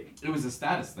wasn't as big. It was a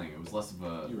status thing. It was less of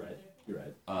a You're right. You're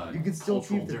right. You could still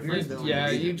cultural keep the difference beard, though. between Yeah,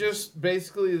 the you regions. just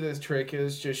basically the trick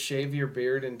is just shave your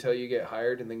beard until you get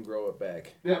hired and then grow it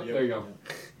back. Yeah, Yep. there you go.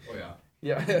 Oh yeah.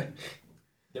 Yeah,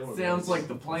 Then we're Sounds really- like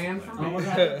the plan for Oh, me. we're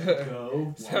gonna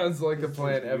go. sounds like the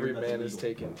plan Beard, every that's man is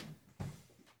illegal. taking.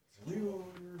 Legal.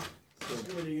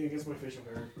 Discriminating against my facial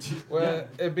hair. Well,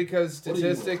 because What are you,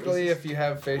 statistically, if you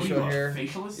have What are facial you, a hair,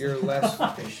 facialist? you're less.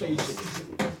 Facial.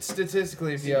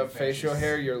 Statistically, if you have facial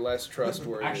hair, you're less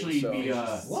trustworthy. Actually, so. the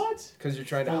What? Because you're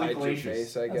trying to hide your Folliculitis.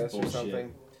 face, I That's guess, or bullshit.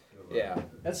 something. Yeah.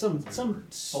 That's some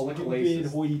stupid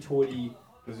Folliculitis. hoity-toity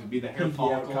Because it'd be the hair Pinky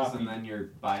out follicles copy. and then your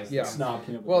bias. Yeah. snob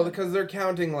came up with Well, that. because they're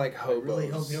counting like hobos really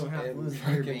hope you don't have to and lose your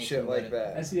fucking bank shit to like let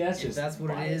that. That's If just that's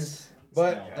what it bias. is.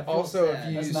 But Style. That feels also, sad. if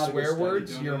you That's use not a good swear study.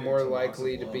 words, Donate you're to more lots of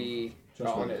likely to love. be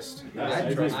Trustworthy. honest. Yeah, and I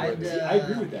agree. trustworthy. I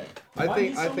agree with that. I If think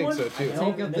meet I think so someone, too. I know, Take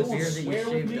up and the they will beard that you swear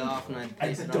with shaved me, off and I'd I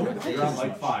place it on don't my think face. You're on it's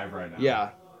like 5 right now. Yeah,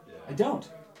 I don't.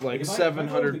 like If I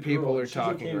 700 with a people girl are and she's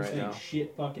talking okay with right saying now.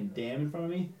 Shit, fucking damn in front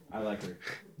of me. I like her.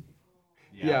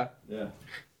 Yeah. Yeah,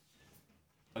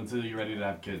 Until you're ready to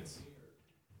have kids.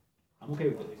 I'm okay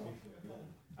with it.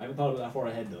 I haven't thought about that far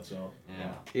ahead though, so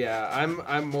Yeah. Yeah,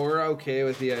 I'm more okay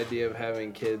with the idea of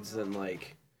having kids than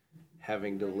like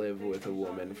having to live with a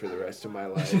woman for the rest of my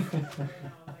life.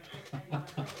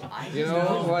 I You just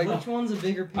know, like- which one's a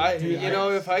bigger pain? I Dude, you know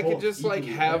if I could both just like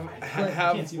equally have bad.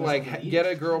 have can't see like myself get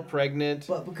a girl pregnant,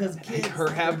 But because kids, her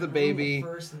have the baby,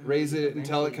 raise it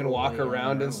until it can walk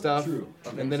around and stuff, true.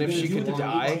 and then if she could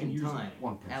die, time,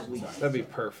 One at person. least. that'd be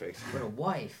perfect. But a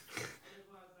wife.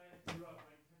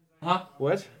 Huh?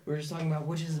 What? We were just talking about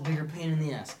which is a bigger pain in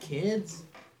the ass, kids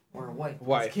or a wife. 'Cause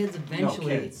Wife. Kids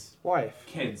eventually. No, kids. Wife.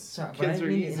 Kids. Sorry, Kids but I are didn't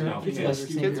mean to easy. interrupt No, you, kids- but you're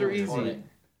saying kids you're are easy. retarded.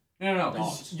 No.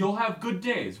 Dogs. You'll have good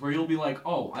days where you'll be like,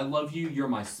 oh, I love you. You're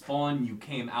my spawn. You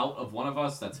came out of one of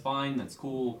us. That's fine. That's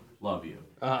cool. Love you.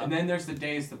 And then there's the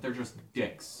days that they're just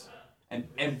dicks. And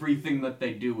everything that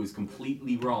they do is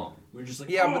completely wrong. We're just like,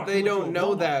 Yeah, oh, but I they went to don't a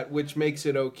know Walmart. that, which makes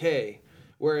it okay.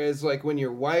 Whereas, like, when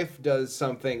your wife does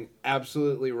something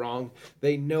absolutely wrong,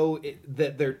 they know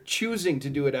that they're choosing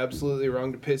to do it absolutely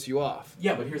wrong to piss you off.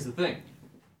 Yeah, but here's the thing.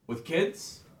 With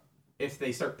kids, if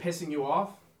they start pissing you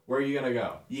off, where are you going to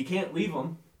go? You can't leave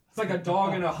them. It's like a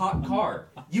dog in a hot car.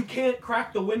 You can't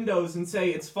crack the windows and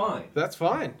say it's fine. That's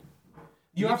fine.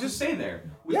 You have just- to stay there.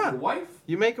 With Yeah. your wife,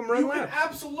 You make them run you can laps.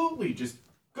 absolutely just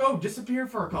go disappear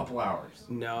for a couple hours.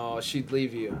 No, she'd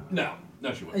leave you. No,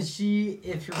 she wouldn't.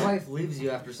 If your wife leaves you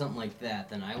after something like that,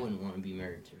 then I wouldn't want to be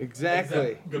married to her.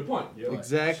 Exactly. Good point.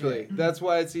 Exactly. That's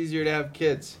why it's easier to have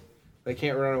kids. They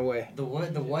can't run away. The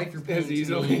wife you're paying As to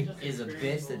easily. me is a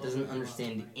bitch that doesn't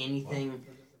understand anything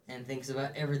and thinks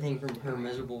about everything from her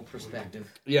miserable perspective.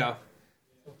 Yeah.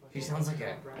 She sounds like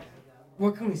a.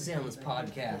 What can we say on this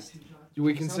podcast?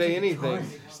 We can Sounds say like a anything.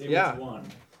 cunt. Say Yeah. what you want.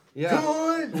 Yeah.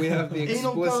 Cunt! We have the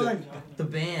Anal explicit cunt. The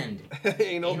band.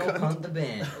 anal cunt. Cunt the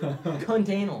band. Cunt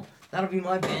anal. That'll be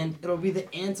my band. It'll be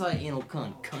the anti-anal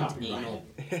cunt. Cunt Copyright. anal.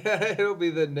 it'll be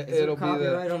the Is it'll there be the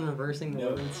copyright on reversing the No,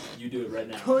 words? you do it right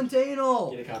now. Cunt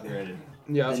anal. Get it copyrighted.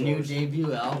 yeah. The new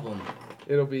debut album.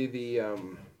 It'll be the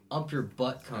Up your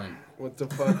butt, cunt. what the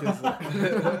fuck is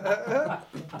that?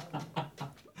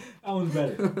 That one's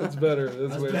better. That's better.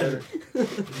 That's way better.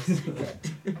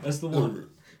 That's the one.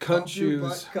 Cunt Up your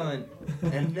butt, shoes. cunt.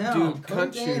 And now, Dude,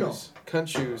 cunt cunt anal. shoes. Cunt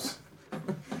shoes.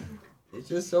 It's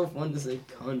just so fun to say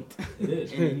cunt. It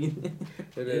is. And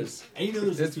It is. And you know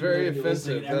there's It's people very that are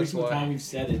listening, offensive, and every that's single why. time we've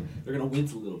said it, they're gonna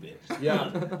wince a little bit. Yeah.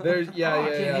 There's Oh, I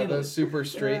can't handle those it. super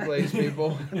straight laced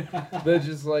people. They're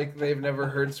just like they've never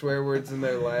heard swear words in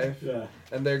their life. Yeah.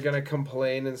 And they're gonna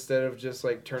complain instead of just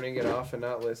like turning it off and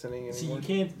not listening See, anymore.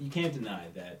 you can't deny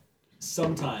that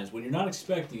sometimes when you're not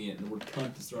expecting it and the word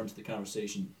cunt is thrown into the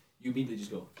conversation, you immediately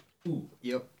just go, ooh.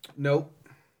 Yep. Nope.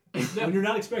 When you're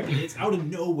not expecting it, it's out of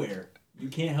nowhere. You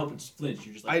can't help but flinch.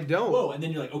 You're just like, I don't. Whoa, and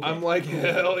then you're like, okay. I'm like,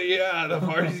 hell yeah, the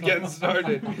party's getting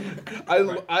started.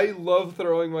 I love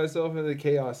throwing myself into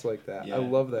chaos like that. Yeah. I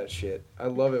love that shit. I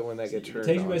love it when that gets It turned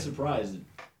takes you by on. surprise.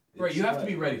 Right, you have to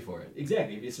be ready for it.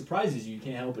 Exactly. If it surprises you, you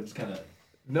can't help but just kind of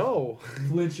No.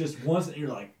 flinch just once, and you're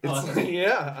like, oh, It's that's like,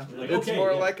 yeah. You're like, It's okay,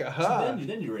 more yeah. like a So ha.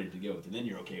 then you're ready to go with it. Then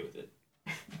you're okay with it.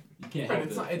 You can't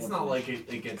Right, help it's not like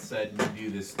it gets said and you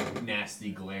do this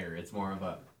nasty glare. It's more of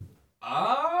a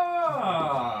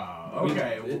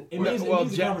okay. It means, Well,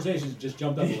 the Ja- conversation's just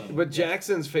jumped up a level. But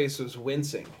Jackson's face was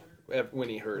wincing when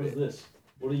he heard What is it. this?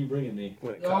 What are you bringing me?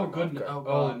 When it Oh, caught him good. off Oh, guard.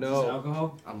 God. Oh, Is this no.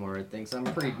 alcohol? I'm alright, thanks. I'm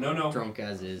pretty No. drunk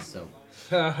as is, so.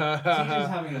 TJ's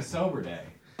having a sober day.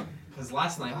 Because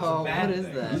last night was Oh, a bad what is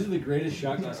thing. that? These are the greatest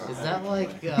shot glasses. Is that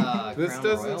like, This Crown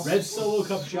doesn't Royal? Red Solo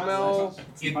Cup shot smell. glasses?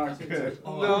 It- Not good.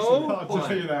 No. I'll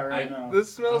tell you that right now.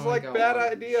 This smells Oh my like God. bad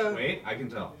idea. Wait, I can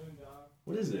tell.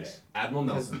 What is this? Admiral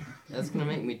Nelson. That's gonna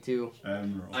make me too.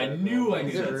 Admiral. I knew I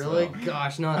Is knew it that really? smell.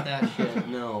 Gosh, not that shit.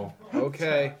 No.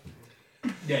 Okay.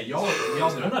 Yeah, y'all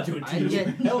I'm know. not doing I two. get-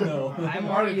 Hell no. I'm Alright,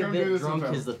 already a come do bit this drunk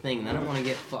sometime. is the thing, and I don't want to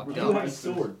get fucked You have up. a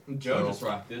sword. Joe just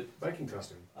rocked it. Viking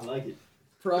costume. I like it.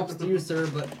 Props to you, sir,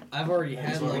 but I've already had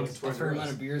Just like one a Toys fair R amount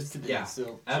Us. of beers today, Yeah.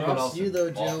 so Admiral props to you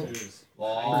Nelson. though, Joe.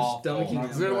 Oh, For stomaching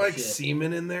Is there like shit.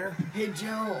 semen in there? Hey,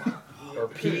 Joe. Or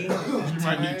pee? You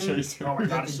might need chasing. Oh my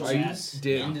god, The it's so Are you bad.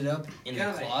 did? ended up in the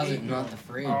closet, not the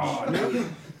fridge. Oh, no.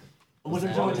 Was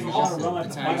That it was taking a awesome. shot of rum The at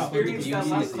the time I spilled the fire? beauty in the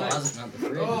closet, not the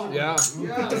fridge. Yeah.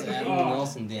 That's Admiral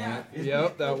Nelson, damn it.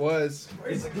 Yep, that was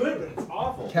It's good, but it's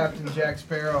awful. Captain Jack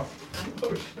Sparrow.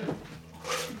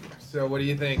 So what do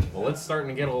you think? Well, it's starting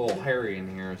to get a little hairy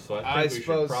in here, so I I think we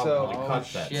suppose should so. probably Oh, cut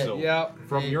that. shit. So, Yep.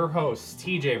 from Hey. your host,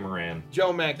 TJ Moran,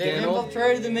 Joe They've McDaniel.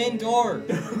 infiltrated the main door.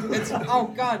 It's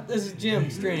oh god, this is Jim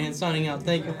Stranahan signing out.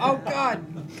 Thank you. Oh god.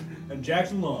 And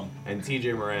Jackson Long. and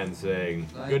TJ Moran saying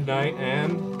good night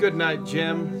and Good night,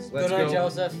 Jim. Let's Good night, go.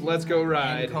 Joseph. Let's go And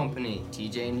ride. company,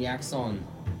 TJ and Yaxon.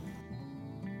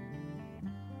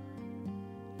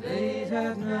 Late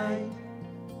at night,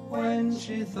 when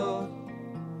she thought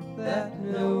that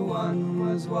no one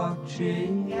was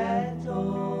watching at all,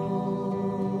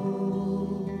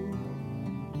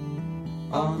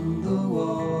 on the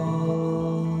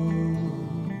wall.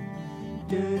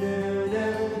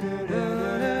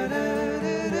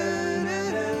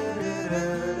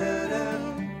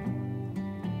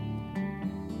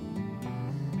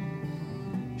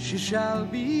 She shall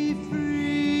be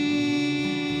free.